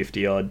 40 to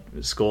 50 odd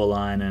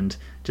scoreline and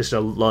just a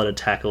lot of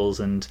tackles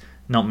and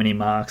not many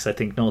marks. I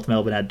think North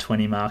Melbourne had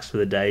 20 marks for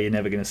the day. You're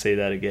never going to see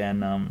that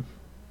again.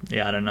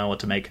 I don't know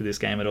what to make of this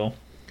game at all.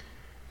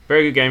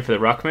 Very good game for the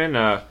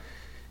ruckman.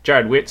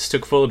 Jared Witts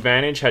took full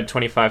advantage, had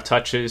 25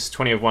 touches,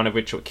 21 of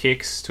which were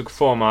kicks, took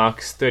 4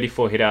 marks,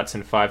 34 hitouts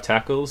and 5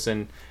 tackles.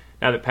 And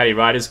now that Paddy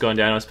Ryder's gone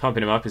down, I was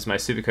pumping him up as my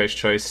Supercoach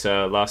choice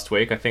last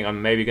week. I think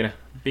I'm maybe going to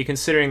be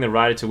considering the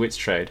Ryder to Witts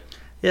trade.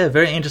 Yeah,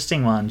 very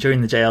interesting one. During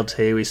the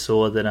JLT, we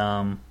saw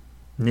that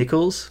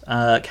Nichols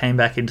came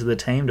back into the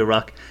team to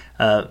ruck.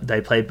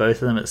 They played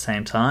both of them at the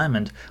same time,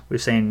 and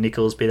we've seen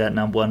Nichols be that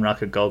number 1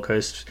 ruck at Gold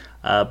Coast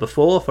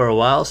before for a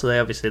while, so they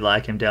obviously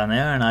like him down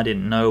there, and I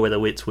didn't know whether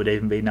Witts would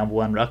even be number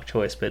 1 ruck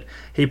choice, but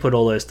he put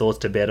all those thoughts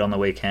to bed on the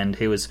weekend.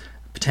 He was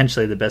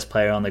potentially the best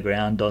player on the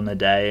ground on the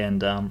day,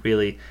 and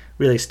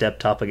really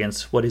stepped up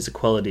against what is a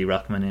quality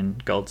ruckman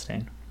in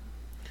Goldstein.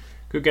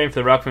 Good game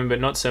for the ruckman, but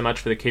not so much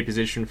for the key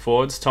position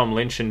forwards. Tom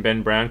Lynch and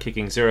Ben Brown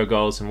kicking 0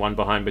 goals and 1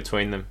 behind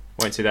between them.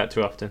 Won't see that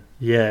too often.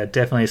 Yeah,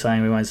 definitely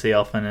something we won't see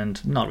often,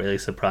 and not really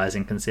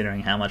surprising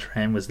considering how much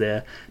rain was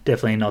there.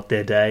 Definitely not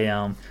their day.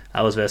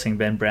 I was versing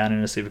Ben Brown in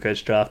a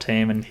Supercoach draft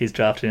team, and he's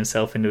drafted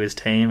himself into his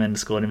team and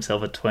scored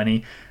himself a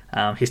 20.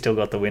 He still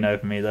got the win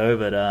over me though,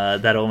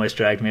 but that almost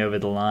dragged me over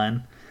the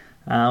line.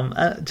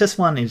 Just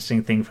one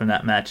interesting thing from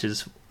that match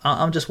is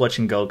I'm just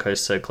watching Gold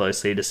Coast so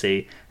closely to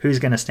see who's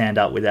going to stand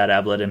up without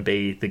Ablett and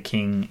be the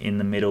king in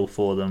the middle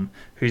for them.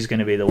 Who's going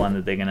to be the one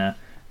that they're going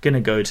to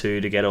go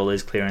to get all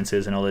those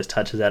clearances and all those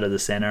touches out of the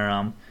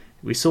centre.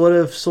 We sort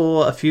of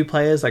saw a few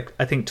players, like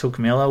I think Took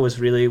Miller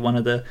was really one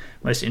of the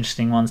most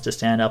interesting ones to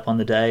stand up on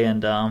the day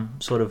and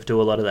sort of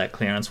do a lot of that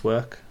clearance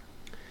work.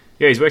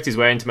 Yeah, he's worked his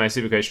way into my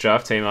Supercoach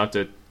draft team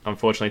after,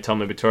 unfortunately, Tom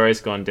Liberatore's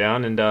gone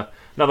down, and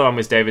another one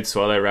was David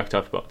Swallow, racked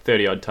up about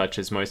 30-odd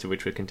touches, most of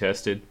which were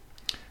contested.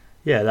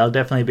 Yeah, they'll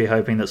definitely be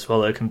hoping that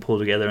Swallow can pull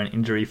together an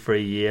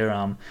injury-free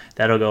year.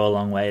 That'll go a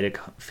long way to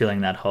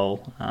filling that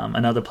hole.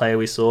 Another player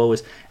we saw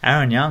was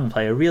Aaron Young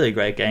play a really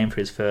great game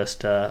for his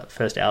first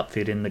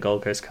outfit in the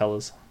Gold Coast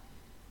colours.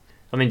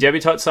 On the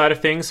debutant side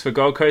of things, for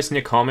Gold Coast,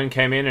 Nick Holman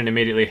came in and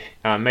immediately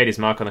made his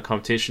mark on the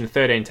competition.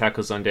 13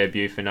 tackles on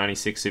debut for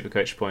 96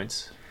 Supercoach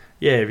points.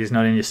 Yeah, if he's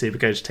not in your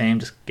Supercoach team,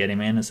 just get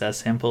him in. It's that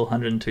simple.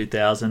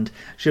 102,000.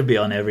 Should be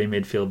on every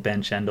midfield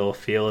bench and or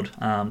field.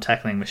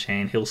 Tackling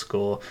machine. He'll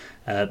score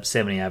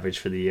 70 average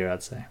for the year,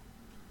 I'd say.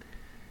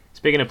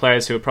 Speaking of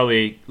players who are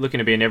probably looking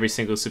to be in every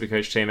single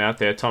Supercoach team out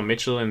there, Tom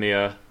Mitchell in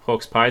the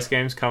Hawks Pies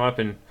games come up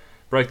and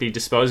broke the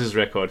disposals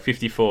record,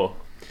 54.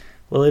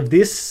 Well, if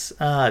this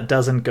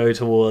doesn't go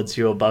towards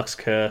your Bucks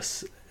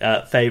curse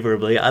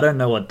favourably, I don't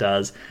know what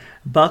does.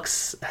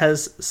 Bucks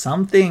has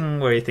something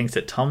where he thinks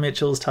that Tom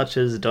Mitchell's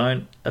touches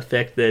don't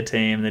affect their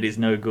team, that he's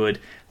no good.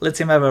 Lets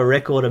him have a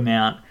record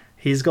amount.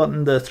 He's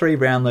gotten the 3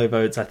 Brownlow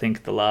votes, I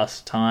think, the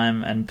last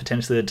time, and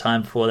potentially the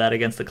time before that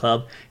against the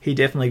club. He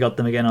definitely got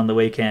them again on the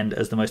weekend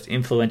as the most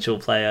influential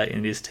player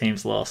in his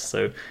team's loss.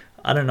 So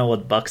I don't know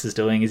what Bucks is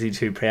doing. Is he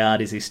too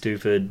proud? Is he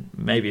stupid?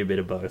 Maybe a bit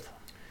of both.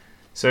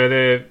 So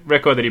the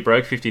record that he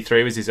broke,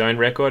 53, was his own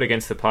record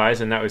against the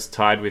Pies, and that was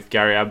tied with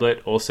Gary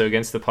Ablett, also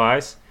against the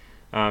Pies.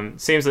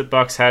 Seems that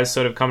Bucks has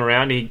sort of come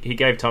around. He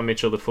gave Tom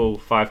Mitchell the full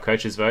 5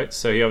 coaches' votes,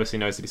 so he obviously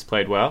knows that he's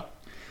played well.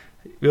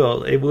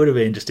 Well, it would have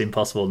been just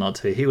impossible not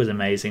to. He was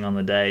amazing on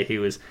the day. He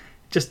was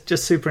just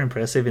super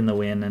impressive in the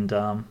win, and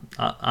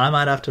I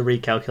might have to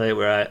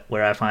recalculate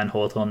where I find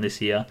Hawthorn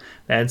this year.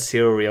 They had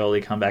Cyril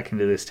Rioli come back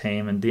into this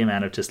team, and the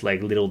amount of just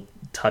like little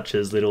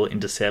touches, little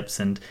intercepts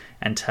and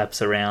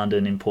taps around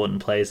and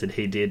important plays that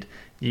he did,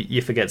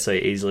 you forget so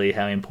easily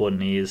how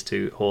important he is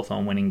to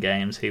Hawthorn winning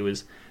games. He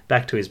was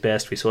back to his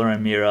best. We saw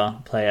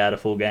O'Meara play out a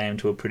full game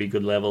to a pretty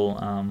good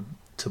level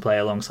to play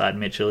alongside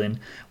Mitchell in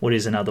what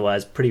is an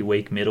otherwise pretty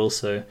weak middle.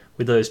 So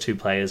with those two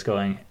players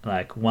going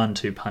like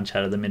 1-2 punch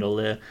out of the middle,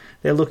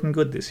 they're looking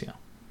good this year.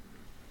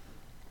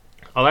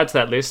 I'll add to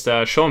that list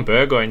Sean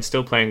Burgoyne,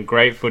 still playing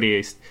great footy.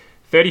 He's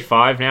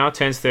 35 now,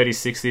 turns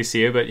 36 this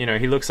year, but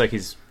he looks like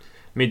he's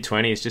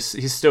mid-20s.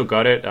 He's still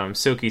got it,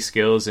 silky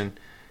skills, and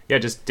yeah,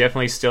 just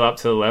definitely still up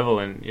to the level,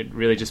 and it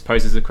really just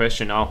poses the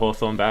question, are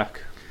Hawthorn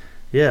back?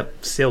 Yeah,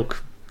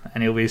 silk.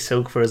 And he'll be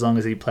silk for as long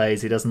as he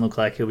plays. He doesn't look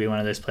like he'll be one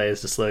of those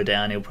players to slow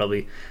down. He'll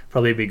probably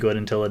be good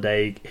until the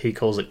day he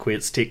calls it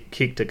quits.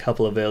 Kicked a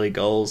couple of early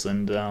goals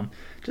and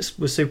just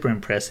was super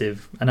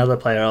impressive. Another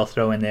player I'll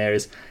throw in there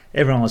is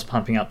everyone was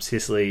pumping up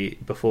Sicily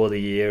before the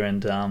year,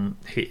 and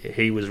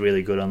he was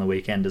really good on the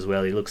weekend as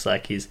well. He looks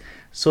like he's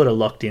sort of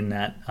locked in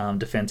that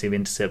defensive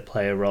intercept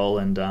player role,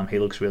 and he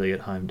looks really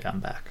at home down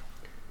back.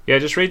 Yeah,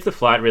 just reads the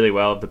flight really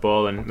well of the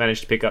ball and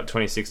managed to pick up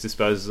 26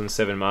 disposals and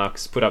 7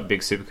 marks, put up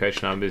big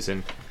Supercoach numbers,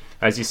 and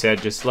as you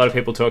said, just a lot of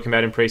people talking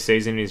about him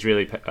pre-season. He's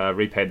really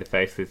repaid the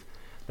faith with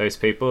those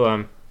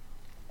people.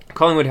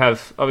 Collingwood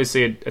have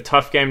obviously a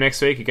tough game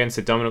next week against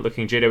a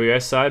dominant-looking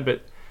GWS side,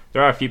 but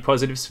there are a few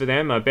positives for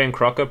them. Ben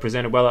Crocker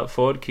presented well up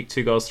forward, kicked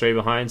 2 goals, 3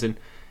 behinds, and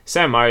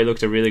Sam Murray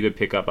looked a really good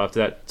pickup after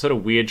that sort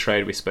of weird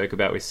trade we spoke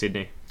about with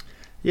Sydney.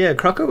 Yeah,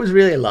 Crocker was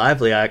really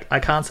lively. I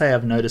can't say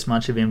I've noticed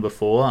much of him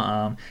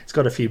before. He's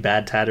got a few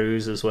bad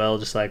tattoos as well,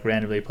 just like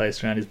randomly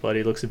placed around his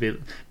body. Looks a bit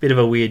of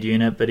a weird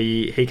unit, but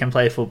he can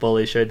play football.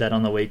 He showed that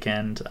on the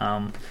weekend.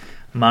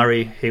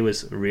 Murray, he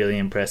was really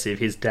impressive.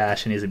 His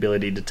dash and his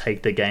ability to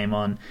take the game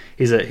on.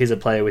 He's a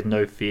player with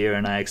no fear,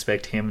 and I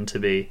expect him to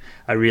be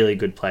a really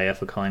good player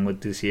for Collingwood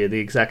this year. The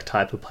exact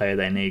type of player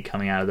they need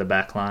coming out of the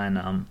back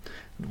line.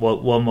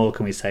 What more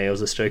can we say? It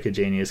was a stroke of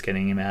genius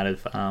getting him out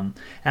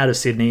of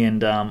Sydney,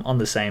 and on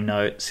the same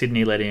note,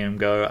 Sydney letting him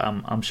go,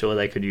 I'm sure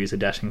they could use a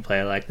dashing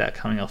player like that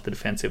coming off the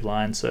defensive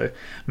line, so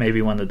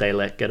maybe one that they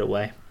let get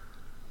away.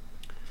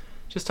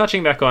 Just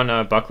touching back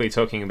on Buckley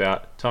talking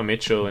about Tom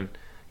Mitchell and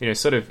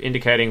sort of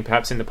indicating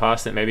perhaps in the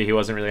past that maybe he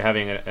wasn't really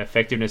having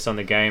effectiveness on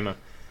the game.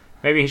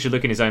 Maybe he should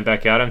look in his own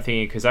backyard, I'm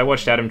thinking, because I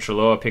watched Adam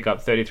Treloar pick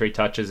up 33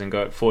 touches and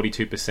got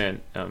 42%.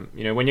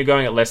 When you're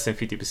going at less than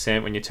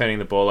 50%, when you're turning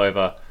the ball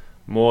over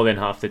more than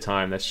half the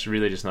time, that's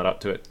really just not up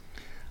to it.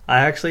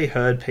 I actually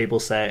heard people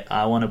say,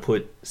 I want to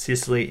put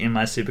Sicily in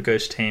my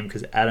Supercoach team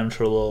because Adam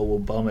Treloar will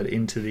bomb it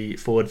into the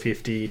forward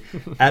 50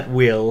 at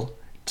will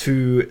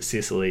to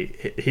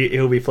Sicily.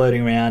 He'll be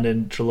floating around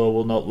and Treloar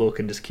will not look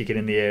and just kick it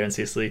in the air in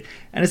Sicily.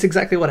 And it's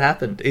exactly what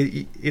happened.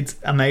 It's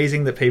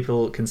amazing that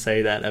people can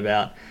say that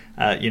about,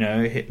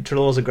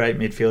 Treloar's a great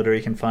midfielder.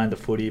 He can find the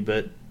footy,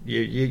 but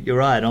you're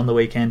right. On the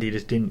weekend, he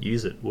just didn't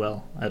use it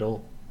well at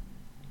all.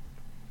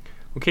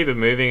 We'll keep it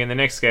moving, and the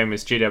next game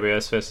was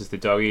GWS versus the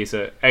Doggies,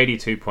 a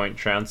 82-point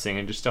trouncing,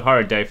 and just a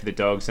horrid day for the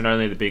Dogs, and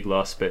only the big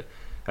loss, but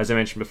as I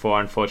mentioned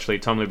before, unfortunately,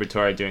 Tom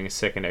Liberatore doing a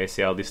second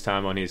ACL, this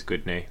time on his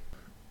good knee.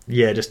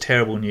 Yeah, just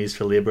terrible news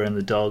for Libra and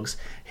the Dogs.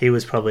 He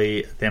was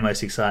probably their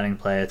most exciting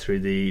player through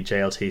the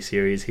JLT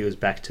series. He was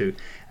back to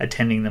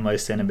attending the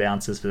most centre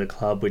bounces for the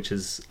club, which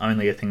is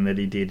only a thing that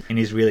he did in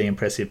his really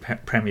impressive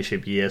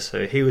premiership year.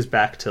 So he was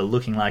back to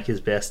looking like his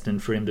best,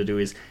 and for him to do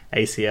his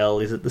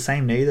ACL, is it the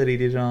same knee that he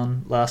did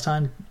on last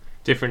time?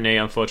 Different knee,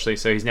 unfortunately,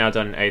 so he's now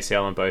done an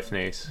ACL on both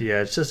knees.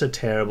 Yeah, it's just a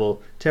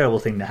terrible, terrible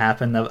thing to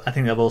happen. I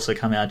think they've also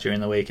come out during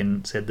the week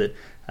and said that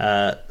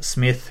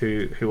Smith,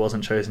 who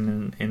wasn't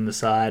chosen in the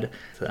side,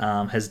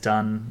 has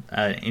done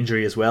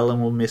injury as well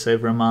and will miss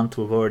over a month.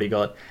 We've already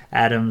got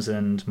Adams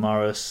and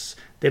Morris.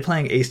 They're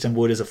playing Easton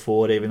Wood as a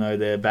forward, even though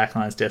their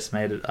backline's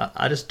decimated.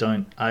 I just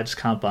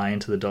can't buy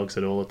into the Dogs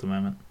at all at the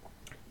moment.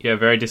 Yeah,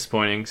 very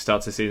disappointing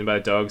start to the season by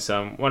the Dogs.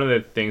 One of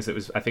the things that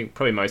was, I think,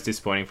 probably most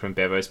disappointing from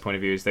Bevo's point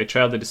of view is they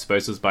trailed the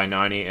disposals by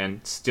 90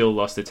 and still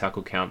lost the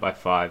tackle count by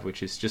 5,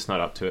 which is just not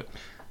up to it.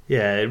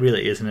 Yeah, it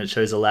really isn't. It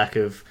shows a lack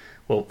of,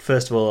 well,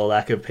 first of all, a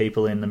lack of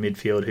people in the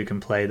midfield who can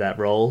play that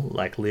role,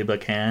 like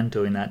Libba can,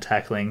 doing that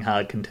tackling,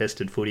 hard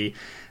contested footy,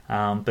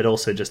 but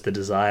also just the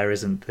desire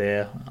isn't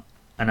there.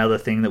 Another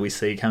thing that we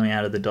see coming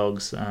out of the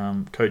Dogs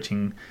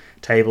coaching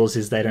tables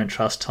is they don't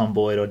trust Tom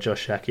Boyd or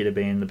Josh Shaki to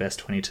be in the best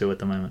 22 at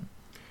the moment.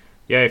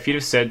 Yeah, if you'd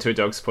have said to a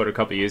Dog supporter a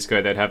couple of years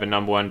ago they'd have a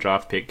number 1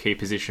 draft pick key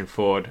position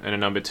forward and a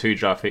number 2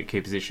 draft pick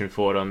key position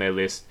forward on their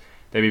list,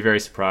 they'd be very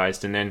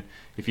surprised. And then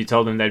if you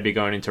told them they'd be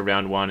going into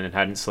round 1 and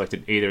hadn't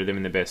selected either of them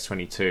in the best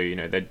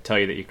 22, they'd tell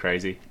you that you're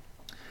crazy.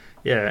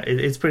 Yeah,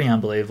 it's pretty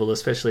unbelievable,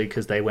 especially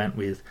because they went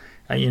with,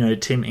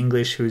 Tim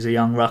English, who's a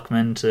young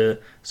ruckman, to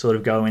sort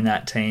of go in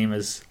that team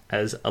as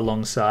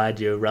alongside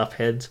your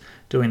roughheads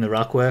doing the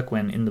ruck work.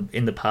 When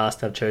in the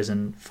past they've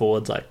chosen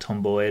forwards like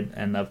Tom Boyd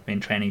and they've been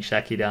training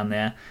Shaki down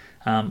there.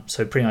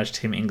 So pretty much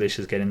Tim English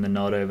is getting the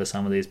nod over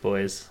some of these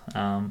boys.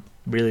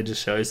 Really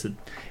just shows that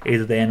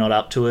either they're not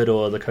up to it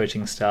or the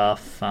coaching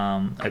staff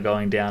are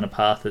going down a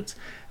path that's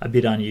a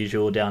bit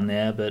unusual down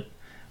there. But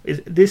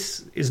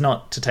this is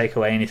not to take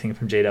away anything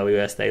from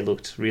GWS. They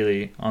looked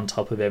really on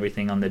top of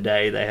everything on the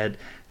day. They had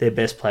their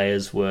best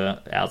players were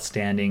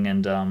outstanding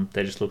and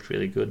they just looked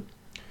really good.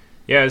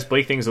 Yeah, as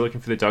bleak things are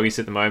looking for the Doggies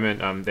at the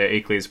moment, they're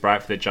equally as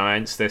bright for the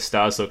Giants. Their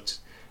stars looked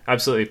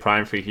absolutely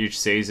primed for a huge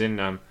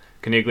season.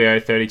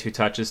 Caniglio, 32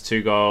 touches,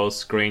 2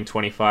 goals. Green,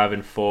 25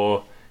 and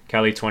 4.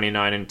 Kelly,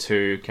 29 and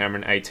 2.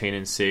 Cameron, 18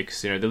 and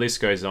 6. The list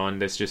goes on.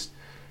 There's just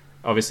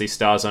obviously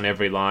stars on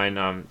every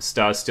line.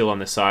 Stars still on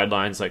the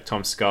sidelines like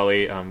Tom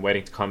Scully,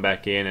 waiting to come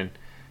back in. And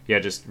yeah,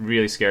 just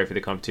really scary for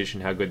the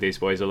competition how good these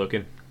boys are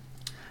looking.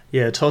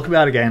 Yeah, talk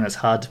about a game that's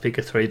hard to pick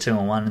a 3, 2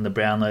 and 1 in the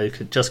Brownlow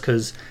just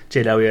because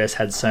GWS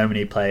had so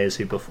many players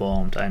who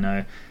performed. I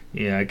know,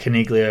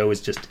 Caniglio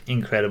was just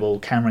incredible.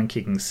 Cameron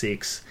kicking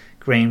 6.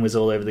 Green was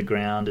all over the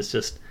ground. It's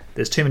just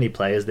there's too many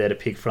players there to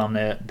pick from.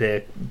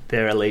 Their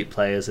elite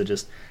players are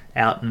just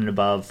out and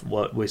above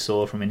what we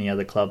saw from any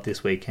other club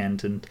this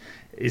weekend, and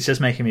it's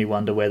just making me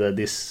wonder whether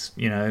this,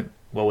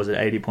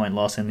 80-point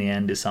loss in the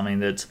end is something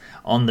that's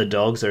on the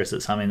Dogs, or is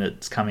it something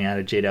that's coming out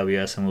of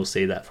GWS, and we'll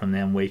see that from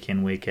them week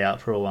in, week out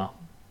for a while.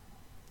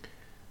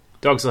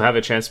 Dogs will have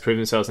a chance to prove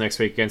themselves next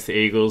week against the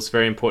Eagles.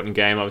 Very important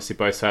game. Obviously,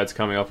 both sides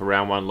coming off a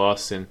round 1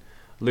 loss, and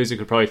loser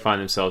could probably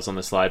find themselves on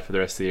the slide for the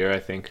rest of the year, I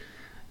think.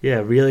 Yeah,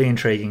 really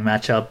intriguing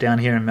matchup down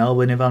here in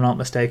Melbourne, if I'm not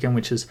mistaken,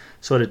 which is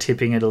sort of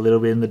tipping it a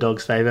little bit in the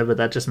Dogs' favour, but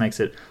that just makes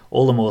it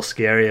all the more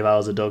scary if I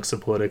was a Dogs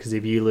supporter, because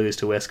if you lose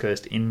to West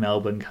Coast in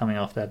Melbourne coming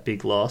off that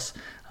big loss,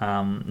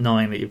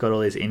 knowing that you've got all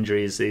these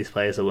injuries, these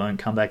players that won't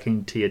come back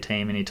into your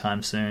team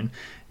anytime soon,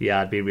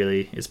 yeah,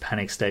 it's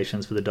panic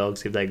stations for the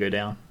Dogs if they go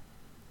down.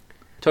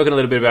 Talking a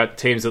little bit about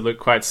teams that look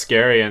quite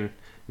scary, and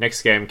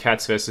next game,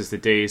 Cats versus the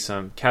D's.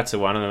 Cats are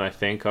one of them, I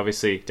think.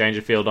 Obviously,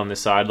 Dangerfield on the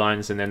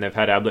sidelines, and then they've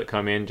had Ablett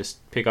come in,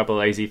 just pick up a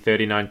lazy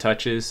 39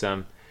 touches.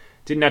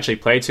 Didn't actually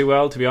play too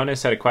well, to be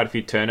honest. Had quite a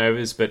few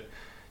turnovers, but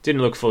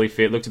didn't look fully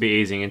fit. Looked to be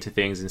easing into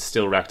things and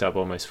still racked up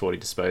almost 40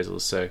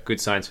 disposals. So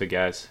good signs for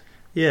Gaz.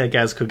 Yeah,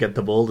 Gaz could get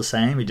the ball the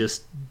same. He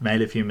just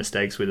made a few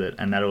mistakes with it,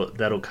 and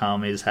that'll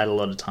come. He's had a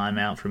lot of time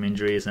out from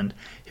injuries, and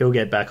he'll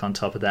get back on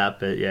top of that.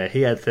 But yeah,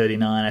 he had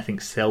 39. I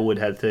think Selwood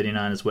had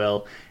 39 as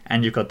well.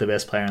 And you've got the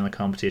best player in the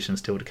competition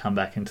still to come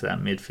back into that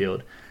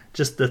midfield.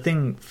 Just the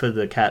thing for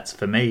the Cats,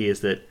 for me, is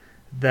that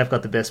they've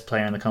got the best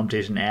player in the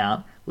competition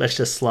out. let's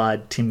just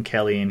slide Tim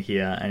Kelly in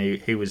here, and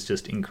he was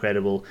just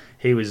incredible.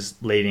 He was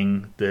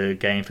leading the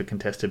game for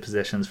contested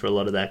possessions for a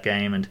lot of that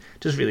game, and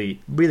just really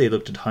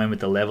looked at home at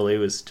the level. He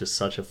was just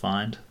such a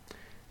find.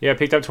 Yeah,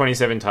 picked up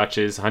 27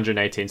 touches,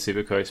 118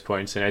 Supercoach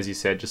points, and as you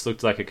said, just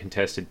looked like a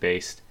contested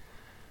beast.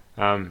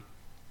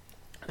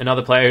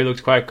 Another player who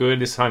looked quite good,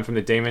 this time from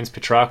the Demons,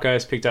 Petrarca,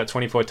 has picked up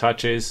 24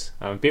 touches,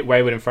 a bit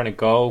wayward in front of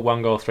goal,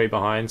 1 goal, 3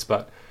 behinds,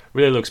 but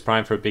really looks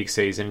primed for a big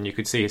season, and you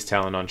could see his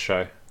talent on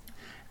show.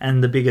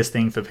 And the biggest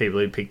thing for people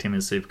who picked him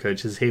as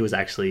Supercoach is he was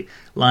actually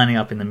lining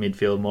up in the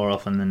midfield more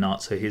often than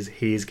not, so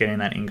he's getting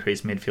that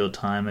increased midfield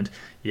time, and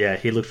yeah,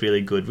 he looked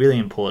really good, really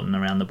important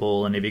around the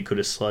ball, and if he could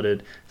have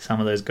slotted some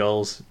of those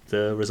goals,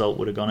 the result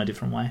would have gone a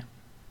different way.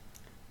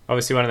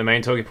 Obviously, one of the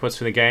main talking points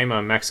for the game,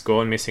 Max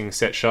Gawn missing a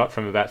set shot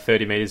from about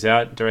 30 metres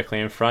out, directly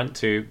in front,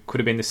 to could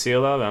have been the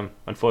sealer.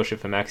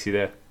 Unfortunate for Maxi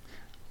there.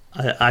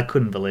 I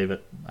couldn't believe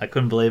it.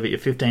 You're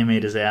 15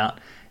 metres out.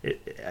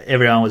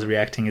 Everyone was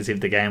reacting as if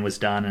the game was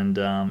done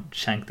and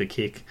shanked the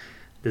kick.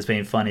 There's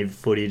been funny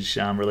footage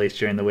released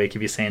during the week.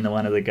 Have you seen the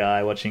one of the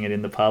guy watching it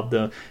in the pub?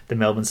 The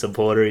Melbourne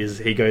supporter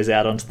he goes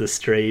out onto the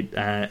street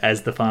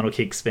as the final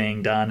kick's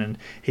being done, and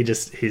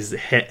his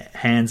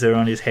hands are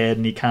on his head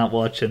and he can't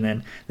watch, and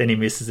then he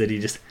misses it. He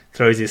just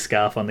throws his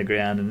scarf on the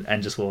ground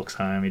and just walks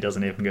home. He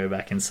doesn't even go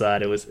back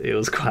inside. It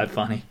was quite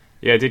funny.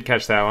 Yeah, I did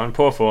catch that one.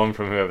 Poor form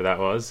from whoever that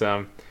was.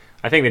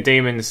 I think the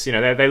Demons,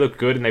 they looked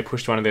good and they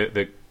pushed one of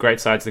the great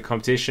sides of the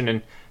competition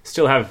and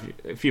still have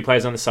a few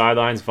players on the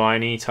sidelines,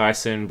 Viney,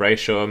 Tyson,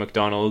 Brayshaw,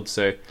 McDonald.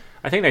 So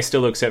I think they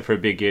still look set for a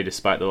big year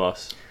despite the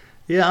loss.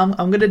 Yeah,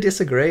 I'm going to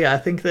disagree. I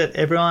think that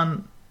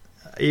everyone,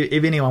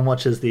 if anyone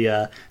watches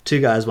the Two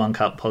Guys One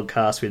Cup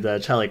podcast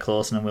with Charlie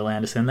Clausen and Will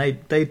Anderson,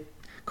 they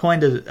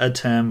coined a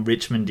term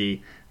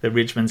Richmondy that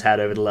Richmond's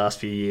had over the last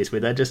few years, where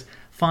they just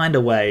find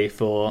a way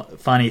for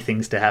funny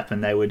things to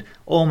happen. They would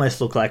almost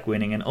look like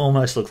winning and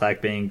almost look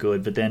like being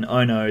good, but then,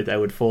 oh no, they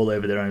would fall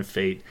over their own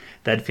feet.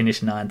 They'd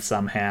finish ninth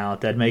somehow.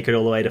 They'd make it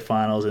all the way to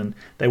finals and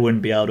they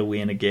wouldn't be able to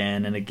win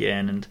again and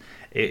again. And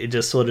it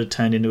just sort of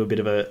turned into a bit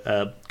of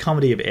a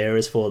comedy of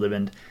errors for them.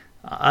 And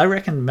I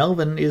reckon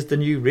Melbourne is the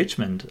new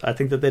Richmond. I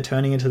think that they're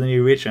turning into the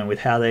new Richmond with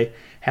how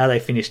they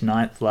finished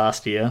ninth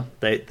last year.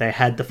 They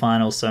had the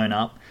finals sewn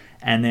up.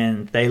 And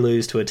then they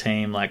lose to a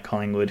team like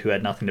Collingwood, who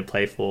had nothing to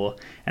play for.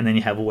 And then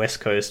you have West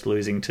Coast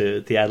losing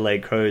to the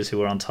Adelaide Crows, who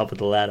were on top of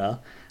the ladder.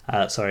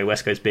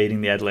 West Coast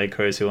beating the Adelaide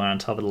Crows, who were on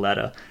top of the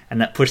ladder. And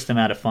that pushed them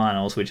out of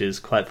finals, which is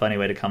quite a funny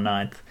way to come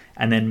ninth.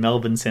 And then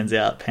Melbourne sends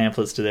out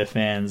pamphlets to their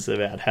fans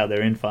about how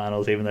they're in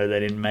finals, even though they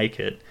didn't make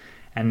it.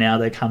 And now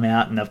they come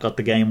out and they've got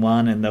the game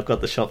won and they've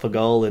got the shot for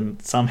goal,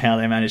 and somehow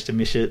they manage to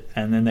miss it.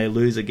 And then they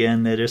lose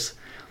again.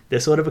 They're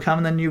sort of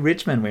becoming the new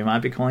Richmond. We might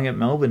be calling it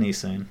Melbourne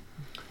soon.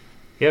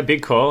 Yeah,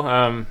 big call.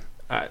 Richmond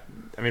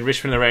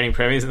are the reigning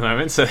premiers at the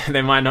moment, so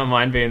they might not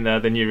mind being the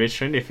new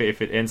Richmond if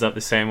it ends up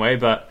the same way.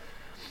 But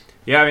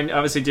yeah,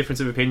 obviously difference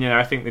of opinion.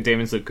 I think the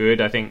Demons look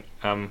good. I think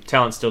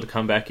talent's still to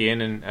come back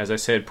in, and as I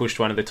said, pushed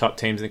one of the top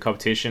teams in the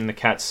competition. The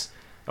Cats,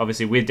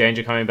 obviously with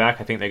Danger coming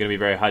back, I think they're going to be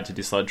very hard to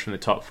dislodge from the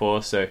top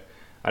four. So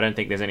I don't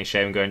think there's any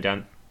shame going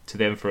down to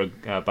them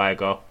by a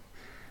goal.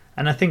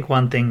 And I think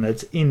one thing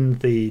that's in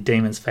the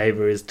Demons'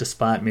 favour is,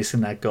 despite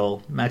missing that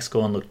goal, Max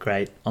Gawn looked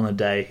great on the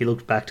day. He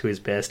looked back to his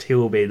best. He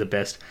will be the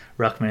best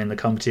ruckman in the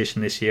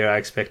competition this year. I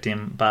expect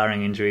him,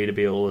 barring injury, to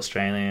be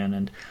All-Australian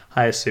and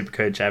highest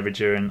Supercoach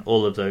averager and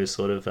all of those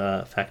sort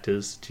of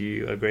factors. Do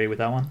you agree with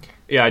that one?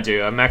 Yeah, I do.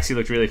 Maxi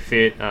looked really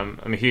fit. I'm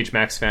a huge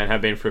Max fan,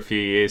 have been for a few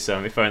years,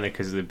 if only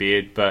because of the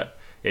beard. But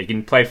yeah, he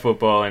can play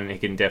football and he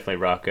can definitely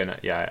ruck. And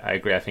yeah, I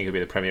agree. I think he'll be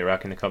the premier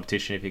ruck in the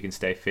competition if he can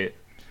stay fit.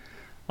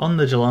 On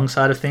the Geelong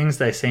side of things,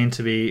 they seem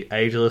to be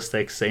ageless.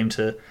 They seem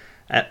to...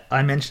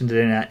 I mentioned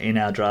it in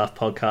our draft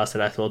podcast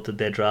that I thought that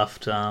their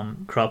draft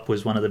crop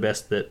was one of the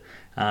best that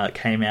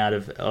came out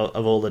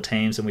of all the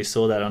teams, and we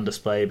saw that on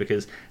display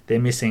because they're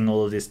missing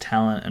all of this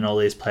talent and all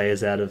these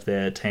players out of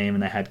their team,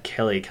 and they had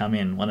Kelly come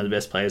in, one of the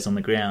best players on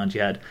the ground.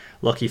 You had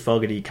Lockie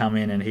Fogarty come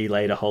in and he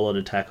laid a whole lot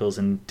of tackles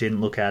and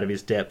didn't look out of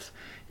his depth.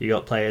 You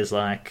got players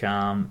like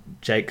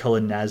Jake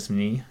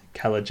Kolodjasny.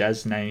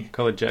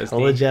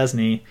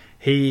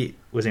 He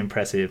was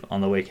impressive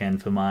on the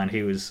weekend for mine.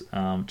 He was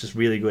just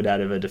really good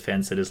out of a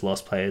defence that has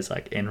lost players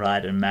like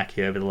Enright and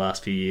Mackie over the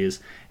last few years.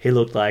 He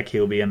looked like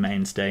he'll be a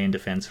mainstay in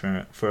defence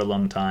for a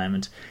long time,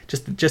 and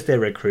just their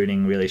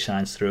recruiting really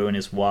shines through and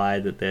is why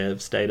that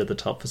they've stayed at the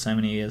top for so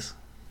many years.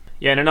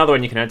 Yeah, and another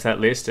one you can add to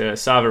that list,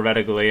 Sava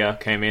Radaglia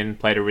came in,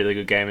 played a really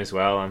good game as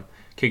well,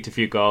 kicked a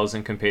few goals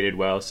and competed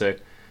well. So,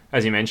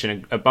 as you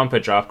mentioned, a bumper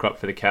draft crop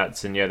for the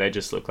Cats, and yeah, they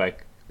just look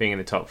like being in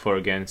the top four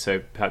again, so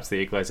perhaps the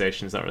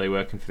equalisation is not really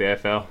working for the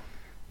AFL.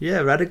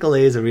 Yeah,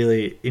 Radaglia is a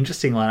really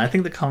interesting one. I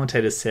think the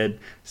commentators said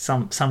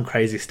some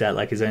crazy stat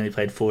like he's only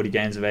played 40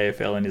 games of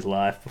AFL in his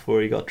life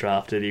before he got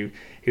drafted.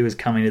 he was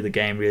coming to the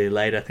game really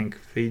late. I think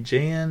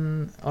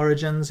Fijian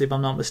origins, if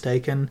I'm not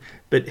mistaken.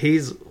 But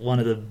he's one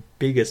of the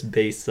biggest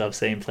beasts I've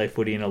seen play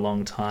footy in a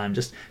long time.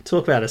 Just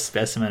talk about a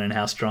specimen and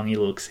how strong he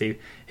looks. He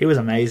was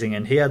amazing,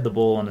 and he had the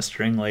ball on a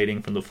string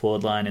leading from the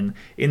forward line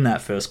in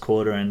that first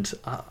quarter. And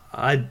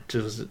I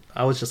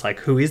was just like,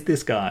 who is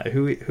this guy?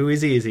 Who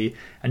is he? Is he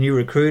a new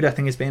recruit? I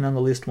think he's been on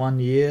the list 1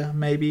 year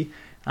maybe.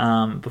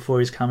 Before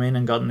he's come in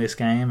and gotten this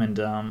game,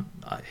 and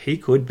he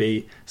could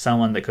be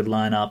someone that could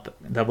line up.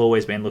 They've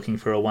always been looking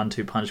for a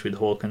 1-2 punch with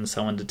Hawkins,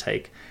 someone to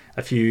take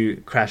a few,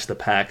 crash the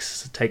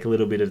packs, take a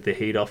little bit of the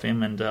heat off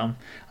him, and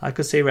I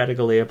could see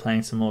Ratugolea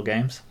playing some more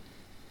games.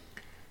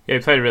 Yeah,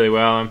 he played really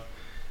well.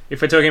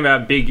 If we're talking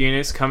about big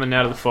units coming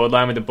out of the forward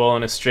line with the ball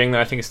on a string,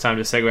 though, I think it's time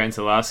to segue into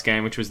the last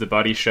game, which was the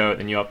Buddy Show at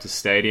the new Optus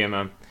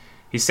Stadium.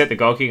 He set the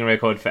goal kicking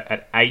record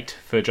at 8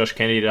 for Josh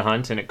Kennedy to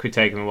hunt, and it could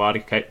take him a while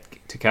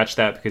to catch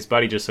that because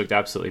Buddy just looked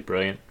absolutely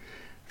brilliant.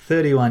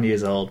 31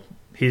 years old.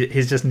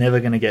 He's just never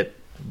going to get,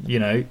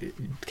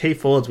 key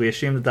forwards, we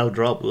assume that they'll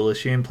drop. We'll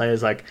assume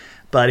players like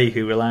Buddy,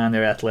 who rely on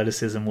their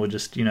athleticism, will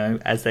just,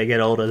 as they get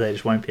older, they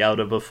just won't be able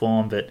to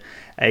perform. But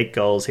 8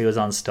 goals, he was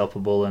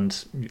unstoppable,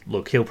 and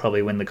look, he'll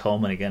probably win the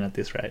Coleman again at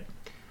this rate.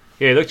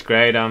 Yeah, he looked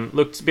great.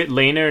 Looked a bit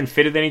leaner and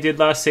fitter than he did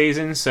last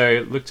season,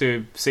 so looked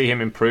to see him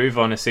improve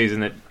on a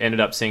season that ended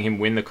up seeing him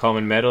win the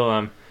Coleman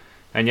medal.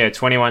 And yeah,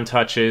 21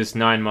 touches,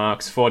 9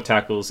 marks, 4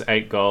 tackles,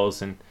 8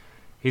 goals, and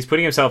he's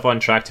putting himself on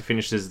track to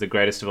finish as the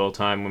greatest of all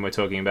time when we're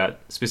talking about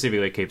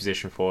specifically key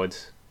position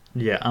forwards.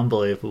 Yeah,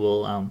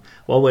 unbelievable.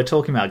 While we're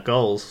talking about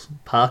goals,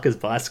 Parker's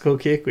bicycle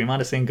kick, we might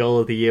have seen goal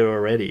of the year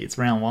already. It's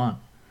round 1.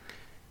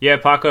 Yeah,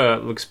 Parker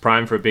looks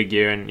primed for a big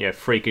year, and yeah,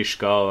 freakish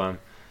goal.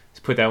 He's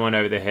put that one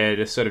over the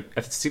head.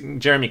 I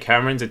think Jeremy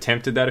Cameron's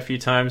attempted that a few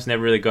times,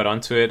 never really got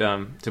onto it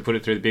to put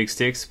it through the big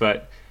sticks,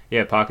 but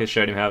yeah, Parker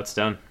showed him how it's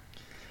done.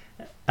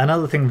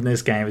 Another thing from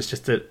this game is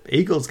just that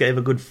Eagles gave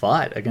a good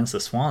fight against the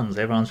Swans.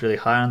 Everyone's really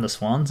high on the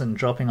Swans and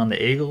dropping on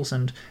the Eagles,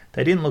 and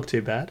they didn't look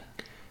too bad.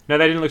 No,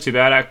 they didn't look too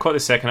bad. I caught the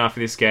second half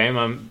of this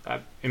game.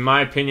 In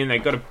my opinion, they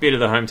got a bit of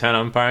the hometown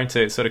umpiring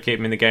to sort of keep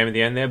them in the game at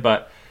the end there,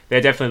 but they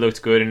definitely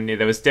looked good, and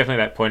there was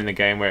definitely that point in the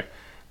game where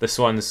the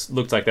Swans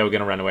looked like they were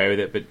going to run away with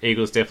it, but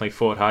Eagles definitely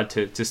fought hard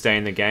to stay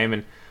in the game,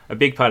 and a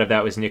big part of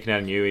that was Nick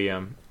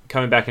Natanui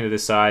coming back into the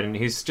side, and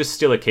he's just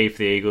still a key for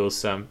the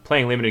Eagles,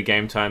 playing limited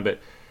game time, but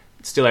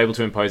still able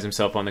to impose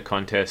himself on the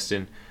contest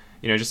and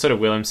just sort of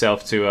will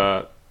himself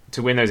to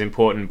win those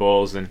important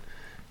balls and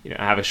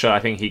have a shot. I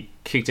think he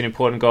kicked an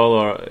important goal,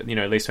 or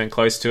at least went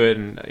close to it,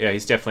 and yeah,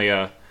 he's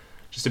definitely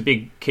just a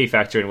big key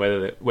factor in whether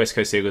the West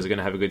Coast Eagles are going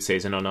to have a good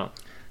season or not.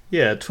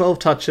 Yeah, 12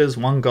 touches,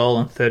 1 goal,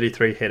 and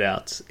 33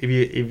 hit-outs.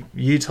 If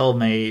you told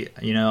me,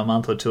 a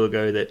month or two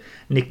ago that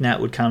Nick Nat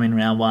would come in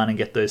round 1 and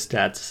get those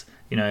stats,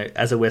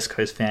 as a West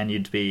Coast fan,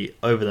 you'd be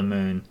over the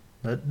moon.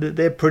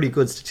 They're pretty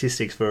good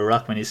statistics for a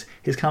ruckman.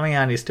 He's coming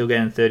out and he's still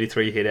getting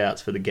 33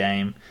 hit-outs for the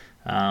game.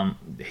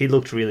 He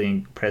looked really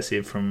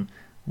impressive. From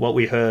what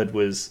we heard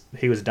was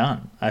he was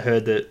done. I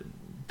heard that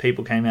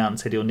people came out and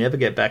said he'll never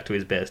get back to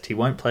his best. He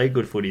won't play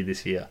good footy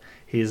this year.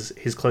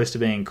 He's close to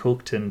being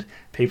cooked, and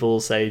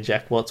people say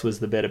Jack Watts was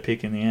the better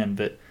pick in the end,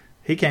 but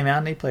he came out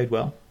and he played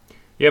well.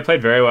 Yeah,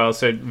 played very well.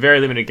 So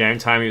very limited game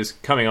time. He was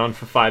coming on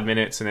for 5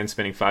 minutes and then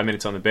spending 5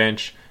 minutes on the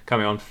bench,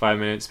 coming on for 5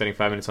 minutes, spending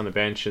 5 minutes on the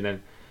bench, and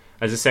then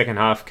as the second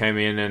half came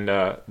in and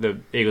the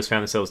Eagles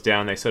found themselves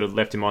down, they sort of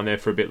left him on there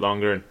for a bit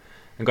longer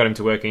and got him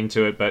to work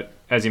into it. But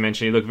as you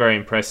mentioned, he looked very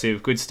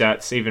impressive. Good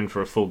stats, even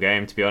for a full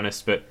game, to be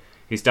honest, but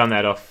he's done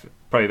that off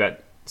probably about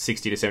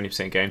 60 to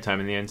 70% game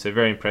time in the end, so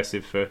very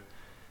impressive for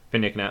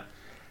Nick Nat.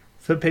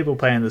 For people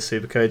playing the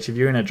Supercoach, if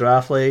you're in a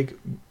draft league,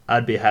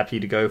 I'd be happy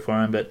to go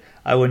for him, but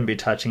I wouldn't be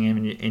touching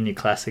him in your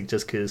Classic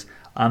just because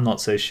I'm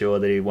not so sure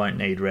that he won't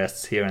need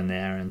rests here and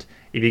there, and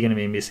if you're going to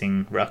be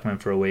missing ruckman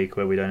for a week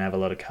where we don't have a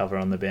lot of cover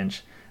on the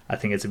bench, I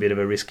think it's a bit of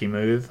a risky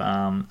move.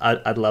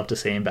 I'd love to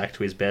see him back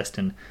to his best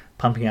and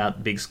pumping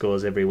out big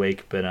scores every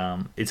week, but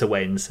it's a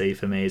wait and see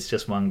for me. It's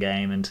just one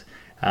game,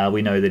 and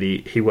we know that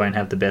he won't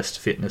have the best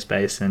fitness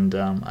base, and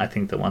I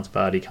think that once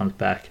Barty comes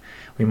back,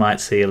 we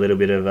might see a little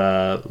bit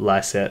of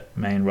Lysette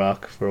main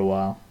rock for a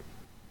while.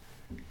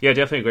 Yeah,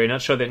 definitely agree.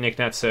 Not sure that Nick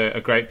Nat's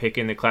a great pick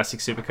in the Classic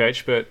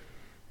Supercoach, but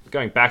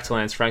going back to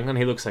Lance Franklin,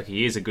 he looks like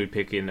he is a good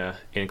pick in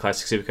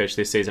Classic Supercoach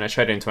this season. I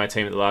traded into my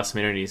team at the last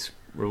minute, and he's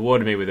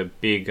rewarded me with a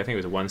big, I think it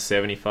was a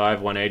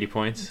 175, 180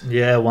 points.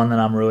 Yeah, one that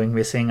I'm ruling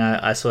missing.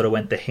 I sort of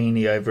went the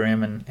Heaney over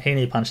him, and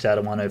Heaney punched out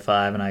a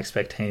 105, and I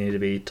expect Heaney to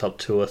be top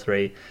 2 or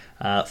 3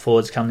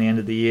 forwards come the end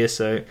of the year,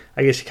 so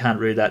I guess you can't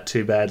rue that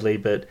too badly,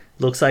 but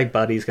looks like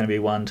Buddy's going to be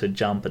one to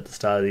jump at the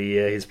start of the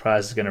year. His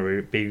prize is going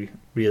to be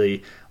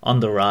really on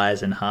the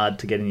rise and hard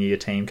to get into your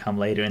team come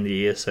later in the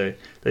year, so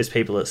those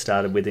people that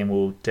started with him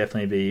will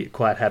definitely be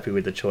quite happy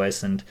with the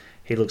choice, and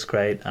he looks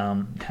great.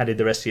 How did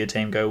the rest of your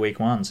team go week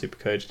 1,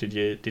 Supercoach?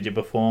 Did you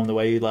perform the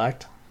way you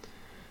liked?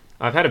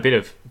 I've had a bit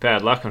of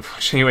bad luck,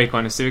 unfortunately, week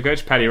 1 of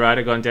Supercoach. Paddy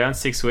Ryder gone down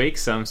 6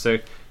 weeks, so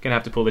going to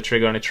have to pull the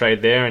trigger on a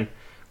trade there, and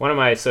One of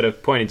my sort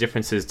of point of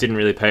differences didn't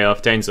really pay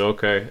off. Dane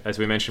Zorko, as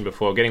we mentioned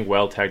before, getting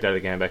well tagged out of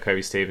the game by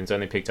Kobe Stevens,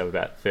 only picked up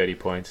about 30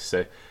 points.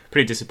 So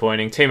pretty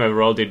disappointing. Team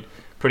overall did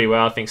pretty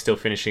well. I think still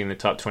finishing in the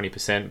top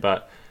 20%,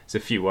 but there's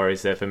a few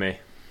worries there for me.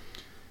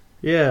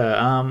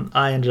 Yeah,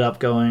 I ended up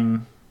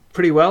going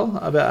pretty well.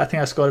 I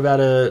think I scored about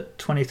a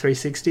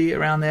 2360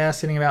 around there,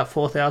 sitting about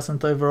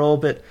 4,000th overall.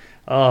 But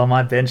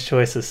my bench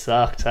choices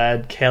sucked. I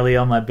had Kelly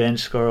on my bench,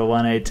 score a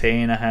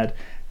 118. I had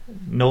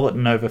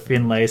Norton over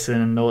Finlayson,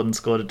 and Norton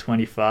scored a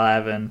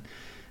 25, and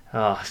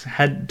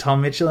had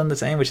Tom Mitchell in the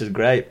team, which is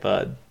great,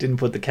 but didn't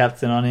put the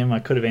captain on him. I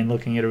could have been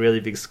looking at a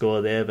really big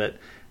score there, but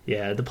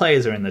yeah, the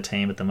players are in the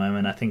team at the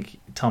moment. I think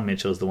Tom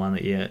Mitchell's the one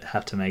that you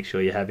have to make sure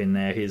you have in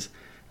there. He's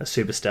a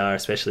superstar,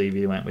 especially if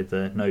you went with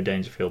the no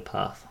Dangerfield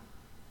path.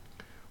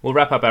 We'll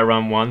wrap up our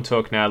run one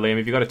talk now. Liam,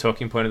 have you got a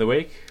talking point of the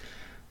week?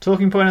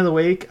 Talking point of the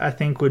week, I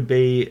think, would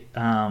be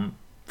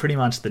pretty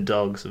much the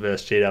Dogs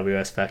versus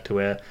GWS factor,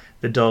 where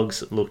the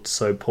Dogs looked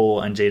so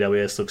poor and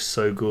GWS looked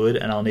so good,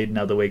 and I'll need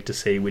another week to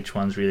see which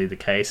one's really the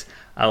case.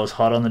 I was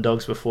hot on the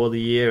Dogs before the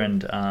year,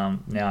 and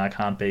now I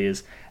can't be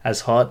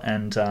as hot,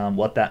 and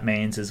what that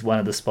means is one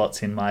of the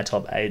spots in my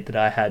top 8 that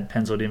I had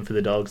penciled in for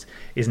the Dogs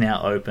is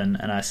now open,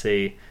 and I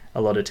see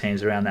a lot of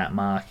teams around that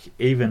mark.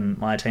 Even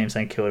my team,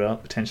 St Kilda,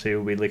 potentially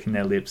will be licking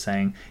their lips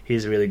saying,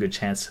 here's a really good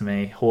chance for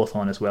me.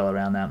 Hawthorn as well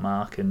around that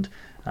mark, and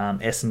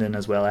Essendon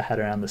as well, I had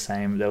around the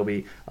same. There'll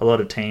be a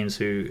lot of teams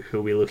who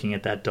will be looking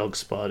at that dog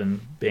spot and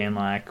being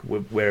like,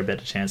 we're a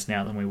better chance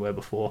now than we were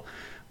before.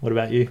 What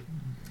about you?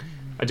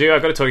 I've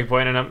got a talking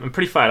point, and I'm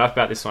pretty fired up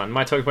about this one.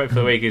 My talking point for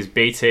the week is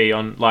BT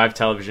on live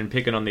television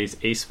picking on these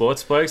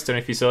esports blokes. Don't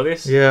know if you saw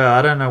this. Yeah,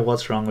 I don't know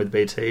what's wrong with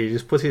BT. He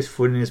just puts his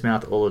foot in his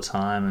mouth all the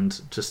time,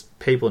 and just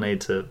people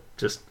need to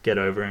just get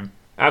over him.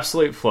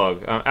 Absolute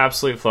flog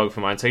for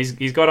mine. So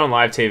he's got on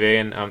live TV,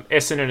 and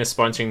Essendon is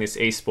sponsoring this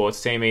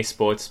esports team.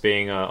 Esports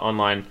being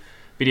online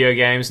video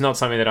games, not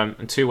something that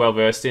I'm too well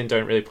versed in.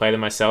 Don't really play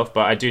them myself,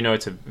 but I do know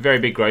it's a very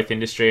big growth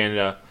industry, and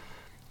a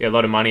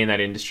lot of money in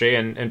that industry.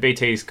 And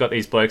BT's got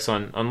these blokes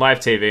on live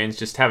TV and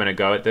just having a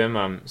go at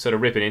them, sort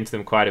of ripping into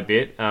them quite a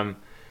bit.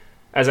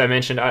 As I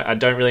mentioned, I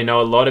don't really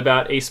know a lot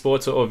about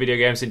esports or video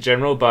games in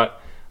general,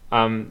 but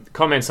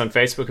comments on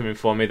Facebook have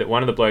informed me that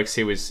one of the blokes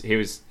he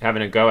was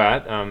having a go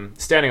at,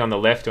 standing on the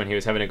left when he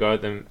was having a go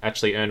at them,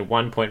 actually earned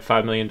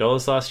 $1.5 million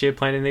last year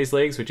playing in these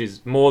leagues, which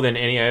is more than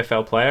any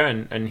AFL player.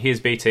 And here's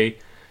BT,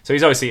 so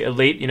he's obviously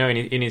elite,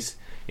 in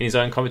his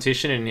own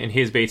competition, and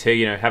here's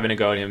BT, having a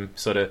go at him,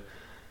 sort of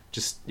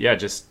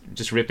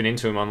just ripping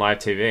into him on live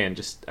TV, and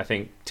just, I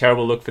think,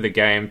 terrible look for the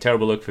game,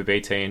 terrible look for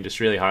BT, and just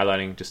really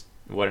highlighting just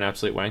what an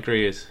absolute wanker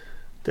he is.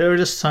 There are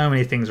just so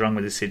many things wrong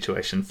with this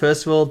situation.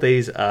 First of all,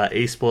 these are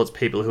esports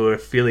people who are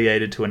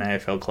affiliated to an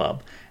AFL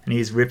club, and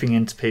he's ripping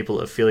into people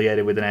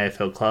affiliated with an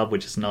AFL club,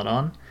 which is not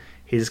on.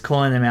 He's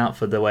calling them out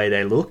for the way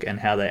they look and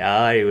how they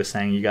are. He was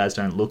saying, you guys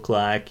don't look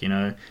like,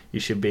 you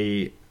should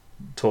be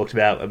talked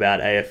about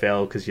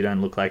AFL because you don't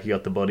look like you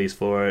got the bodies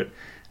for it.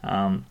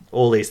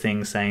 All these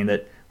things, saying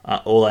that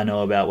all I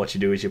know about what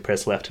you do is you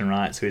press left and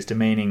right. So he's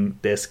demeaning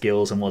their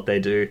skills and what they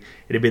do.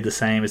 It'd be the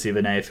same as if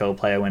an AFL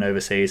player went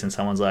overseas and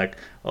someone's like,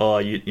 oh,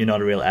 you're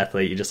not a real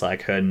athlete, you're just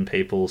like hurting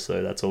people,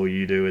 so that's all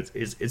you do.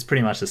 It's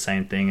pretty much the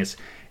same thing. It's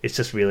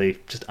just really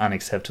just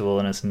unacceptable,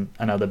 and it's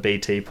another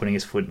BT putting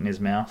his foot in his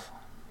mouth.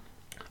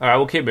 All right,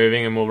 we'll keep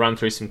moving, and we'll run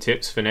through some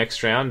tips for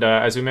next round.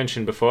 As we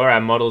mentioned before, our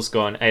model's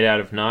gone 8 out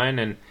of 9,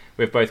 and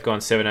we've both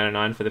gone 7 out of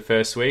 9 for the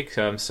first week.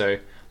 So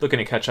looking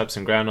to catch up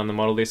some ground on the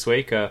model this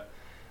week.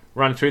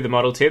 Run through the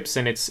model tips,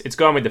 and it's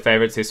gone with the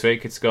favourites this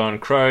week. It's gone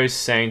Crows,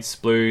 Saints,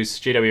 Blues,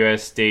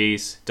 GWS,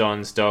 D's,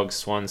 Dons, Dogs,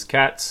 Swans,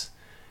 Cats.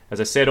 As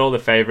I said, all the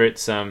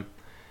favourites.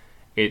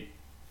 It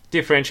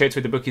differentiates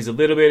with the bookies a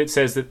little bit. It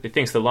says that it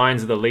thinks the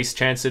Lions are the least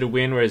chance to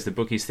win, whereas the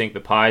bookies think the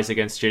Pies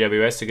against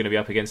GWS are going to be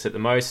up against it the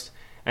most.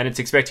 And it's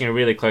expecting a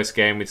really close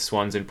game with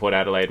Swans and Port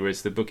Adelaide,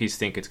 whereas the bookies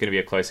think it's going to be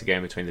a closer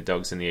game between the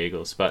Dogs and the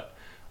Eagles. But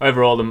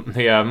overall,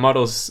 the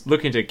model's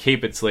looking to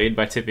keep its lead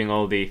by tipping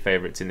all the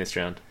favourites in this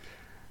round.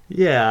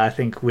 Yeah, I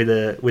think with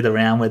a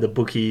round where the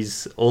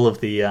bookies, all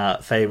of the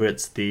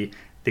favourites, the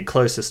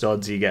closest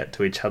odds you get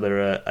to each other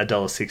are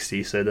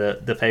 $1.60. So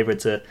the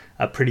favourites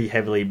are pretty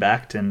heavily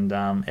backed, and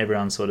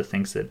everyone sort of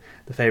thinks that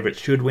the favourites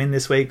should win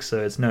this week.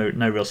 So it's no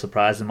real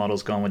surprise the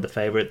model's gone with the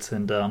favourites.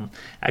 And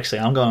actually,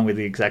 I'm going with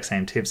the exact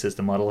same tips as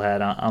the model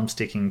had. I'm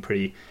sticking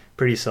pretty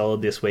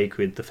solid this week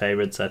with the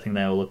favourites. I think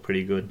they all look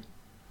pretty good.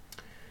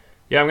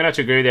 Yeah, I'm going to have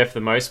to agree there for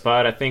the most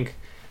part. I think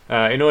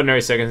in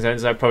ordinary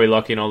circumstances, I'd probably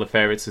lock in all the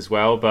favourites as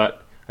well,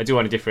 but I do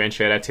want to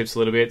differentiate our tips a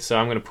little bit, so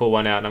I'm going to pull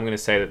one out, and I'm going to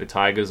say that the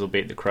Tigers will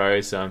beat the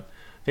Crows. I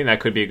think that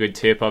could be a good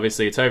tip.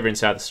 Obviously, it's over in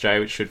South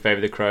Australia, which should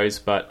favour the Crows,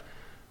 but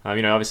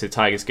obviously the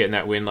Tigers getting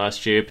that win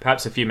last year,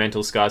 perhaps a few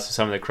mental scars for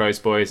some of the Crows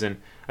boys, and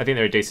I think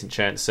they're a decent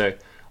chance. So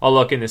I'll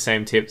lock in the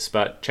same tips,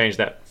 but change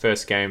that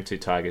first game to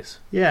Tigers.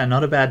 Yeah,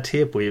 not a bad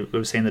tip.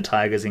 We've seen the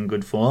Tigers in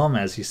good form,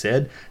 as you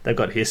said. They've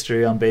got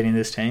history on beating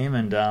this team,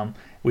 and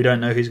we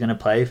don't know who's going to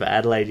play for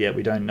Adelaide yet.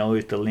 We don't know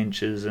if the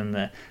Lynches and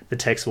the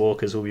Tex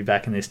Walkers will be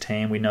back in this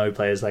team. We know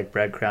players like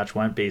Brad Crouch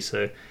won't be,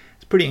 so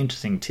it's pretty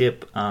interesting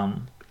tip.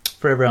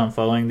 For everyone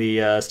following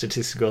the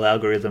statistical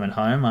algorithm at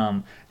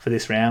home, for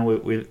this round,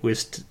 we've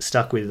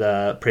stuck with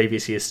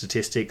previous year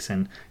statistics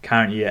and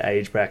current year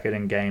age bracket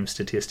and game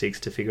statistics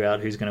to figure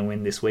out who's going to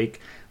win this week.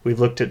 We've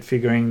looked at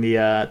figuring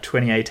the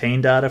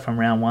 2018 data from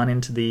round one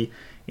into the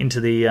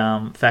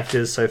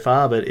factors so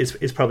far, but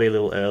it's probably a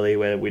little early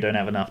where we don't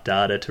have enough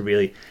data to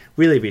really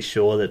be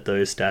sure that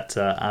those stats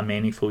are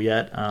meaningful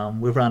yet.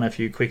 We've run a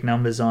few quick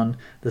numbers on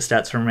the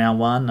stats from round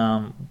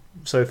one.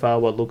 So far,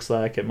 what looks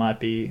like it might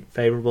be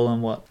favourable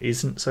and what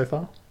isn't so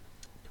far.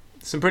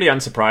 Some pretty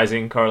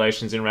unsurprising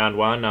correlations in round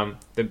one.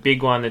 The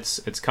big one that's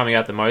coming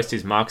out the most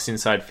is marks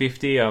inside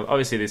 50.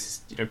 Obviously,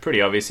 this is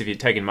pretty obvious. If you're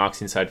taking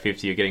marks inside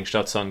 50, you're getting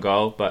shots on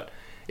goal. But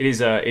it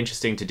is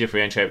interesting to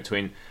differentiate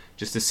between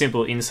just a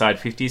simple inside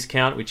 50s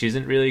count, which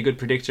isn't really a good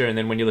predictor, and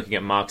then when you're looking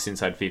at marks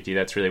inside 50,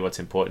 that's really what's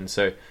important.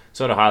 So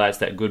sort of highlights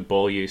that good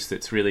ball use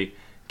that's really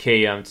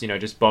key.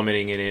 Just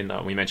bombing it in.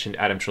 We mentioned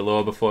Adam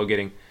Treloar before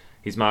getting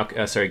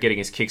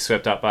his kick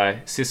swept up by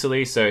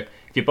Sicily. So if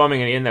you're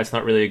bombing it in, that's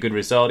not really a good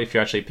result. If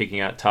you're actually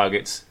picking out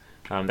targets,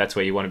 that's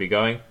where you want to be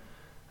going.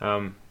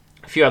 A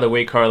few other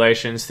weak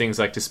correlations, things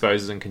like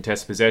disposals and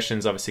contested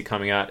possessions, obviously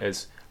coming out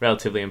as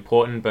relatively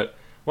important. But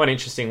one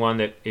interesting one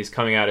that is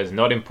coming out as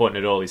not important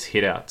at all is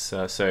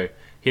hitouts. So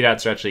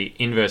hitouts are actually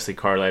inversely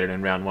correlated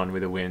in round one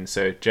with a win.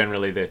 So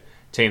generally, the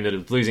team that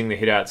is losing the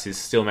hitouts is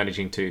still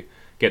managing to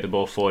get the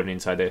ball forward and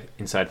inside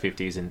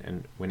 50s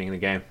and winning the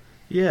game.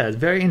 Yeah, it's a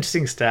very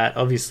interesting stat.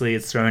 Obviously,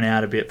 it's thrown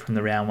out a bit from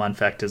the round one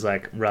factors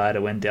like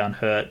Ryder went down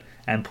hurt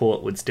and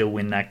Port would still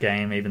win that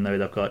game even though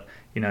they've got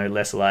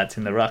less lights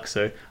in the ruck.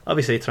 So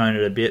obviously thrown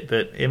it a bit,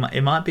 but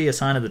it might be a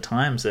sign of the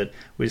times that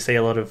we see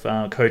a lot of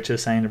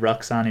coaches saying the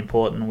rucks aren't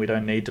important. We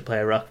don't need to play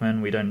a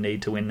ruckman. We don't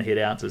need to win the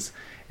hitouts.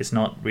 It's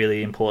not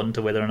really important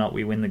to whether or not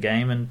we win the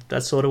game, and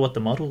that's sort of what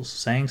the model's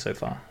saying so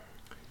far.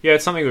 Yeah,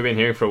 it's something we've been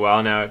hearing for a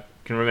while now. I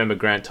can remember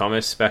Grant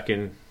Thomas back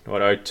in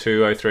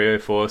 02, 03,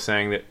 04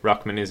 saying that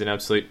ruckman is an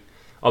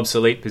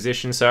obsolete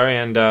position.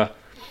 And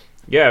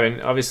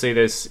obviously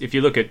if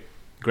you look at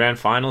grand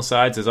final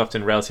sides, there's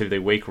often relatively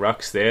weak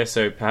rucks there,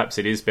 so perhaps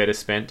it is better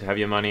spent to have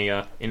your money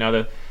in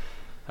other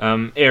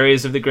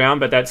areas of the ground.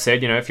 But that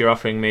said, if you're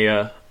offering me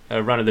a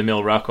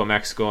run-of-the-mill ruck or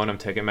Max Gawn, I'm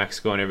taking Max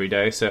Gawn every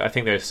day. So I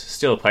think there's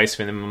still a place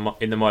for them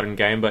in the modern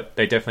game, but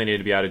they definitely need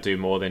to be able to do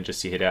more than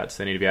just your hit-outs.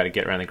 They need to be able to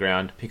get around the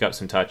ground, pick up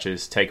some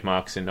touches, take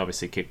marks, and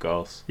obviously kick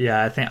goals.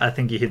 Yeah, I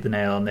think you hit the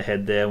nail on the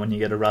head there. When you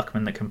get a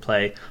ruckman that can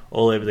play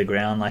all over the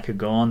ground like a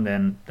Gawn,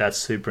 then that's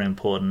super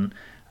important.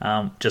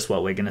 Just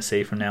what we're going to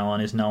see from now on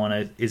is no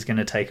one is going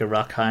to take a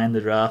ruck high in the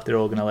draft. They're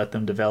all going to let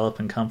them develop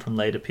and come from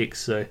later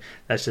picks. So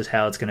that's just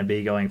how it's going to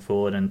be going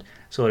forward. And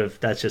sort of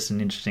that's just an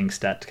interesting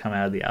stat to come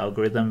out of the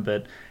algorithm.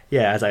 But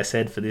yeah, as I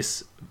said, for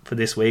this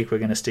week, we're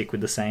going to stick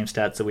with the same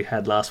stats that we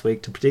had last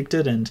week to predict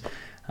it. And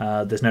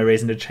there's no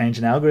reason to change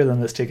an algorithm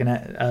that's tipping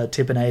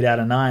 8 out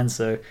of 9.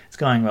 So it's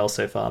going well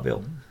so far,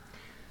 Bill.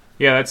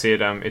 Yeah, that's it.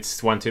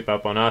 It's one tip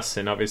up on us,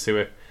 and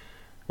obviously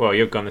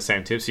you've gone the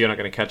same tip, so you're not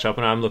going to catch up.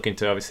 And I'm looking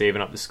to obviously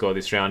even up the score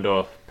this round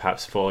or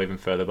perhaps fall even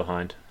further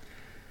behind.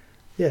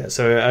 Yeah,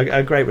 so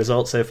a great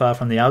result so far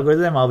from the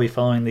algorithm. I'll be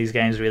following these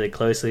games really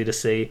closely to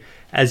see,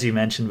 as you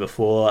mentioned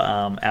before,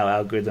 our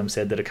algorithm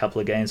said that a couple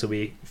of games will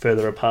be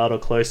further apart or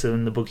closer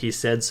than the bookies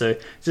said. So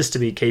just to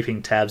be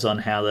keeping tabs on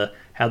how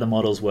the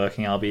model's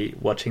working, I'll be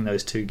watching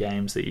those two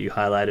games that you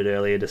highlighted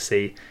earlier to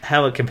see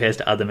how it compares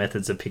to other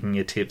methods of picking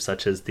your tips,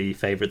 such as the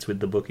favourites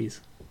with the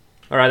bookies.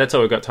 All right, that's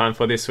all we've got time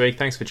for this week.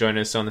 Thanks for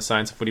joining us on the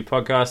Science of Footy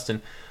podcast, and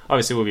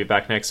obviously we'll be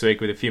back next week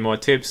with a few more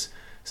tips,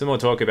 some more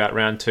talk about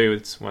round two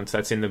once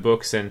that's in the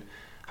books, and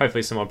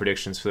hopefully some more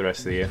predictions for the rest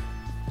of the year.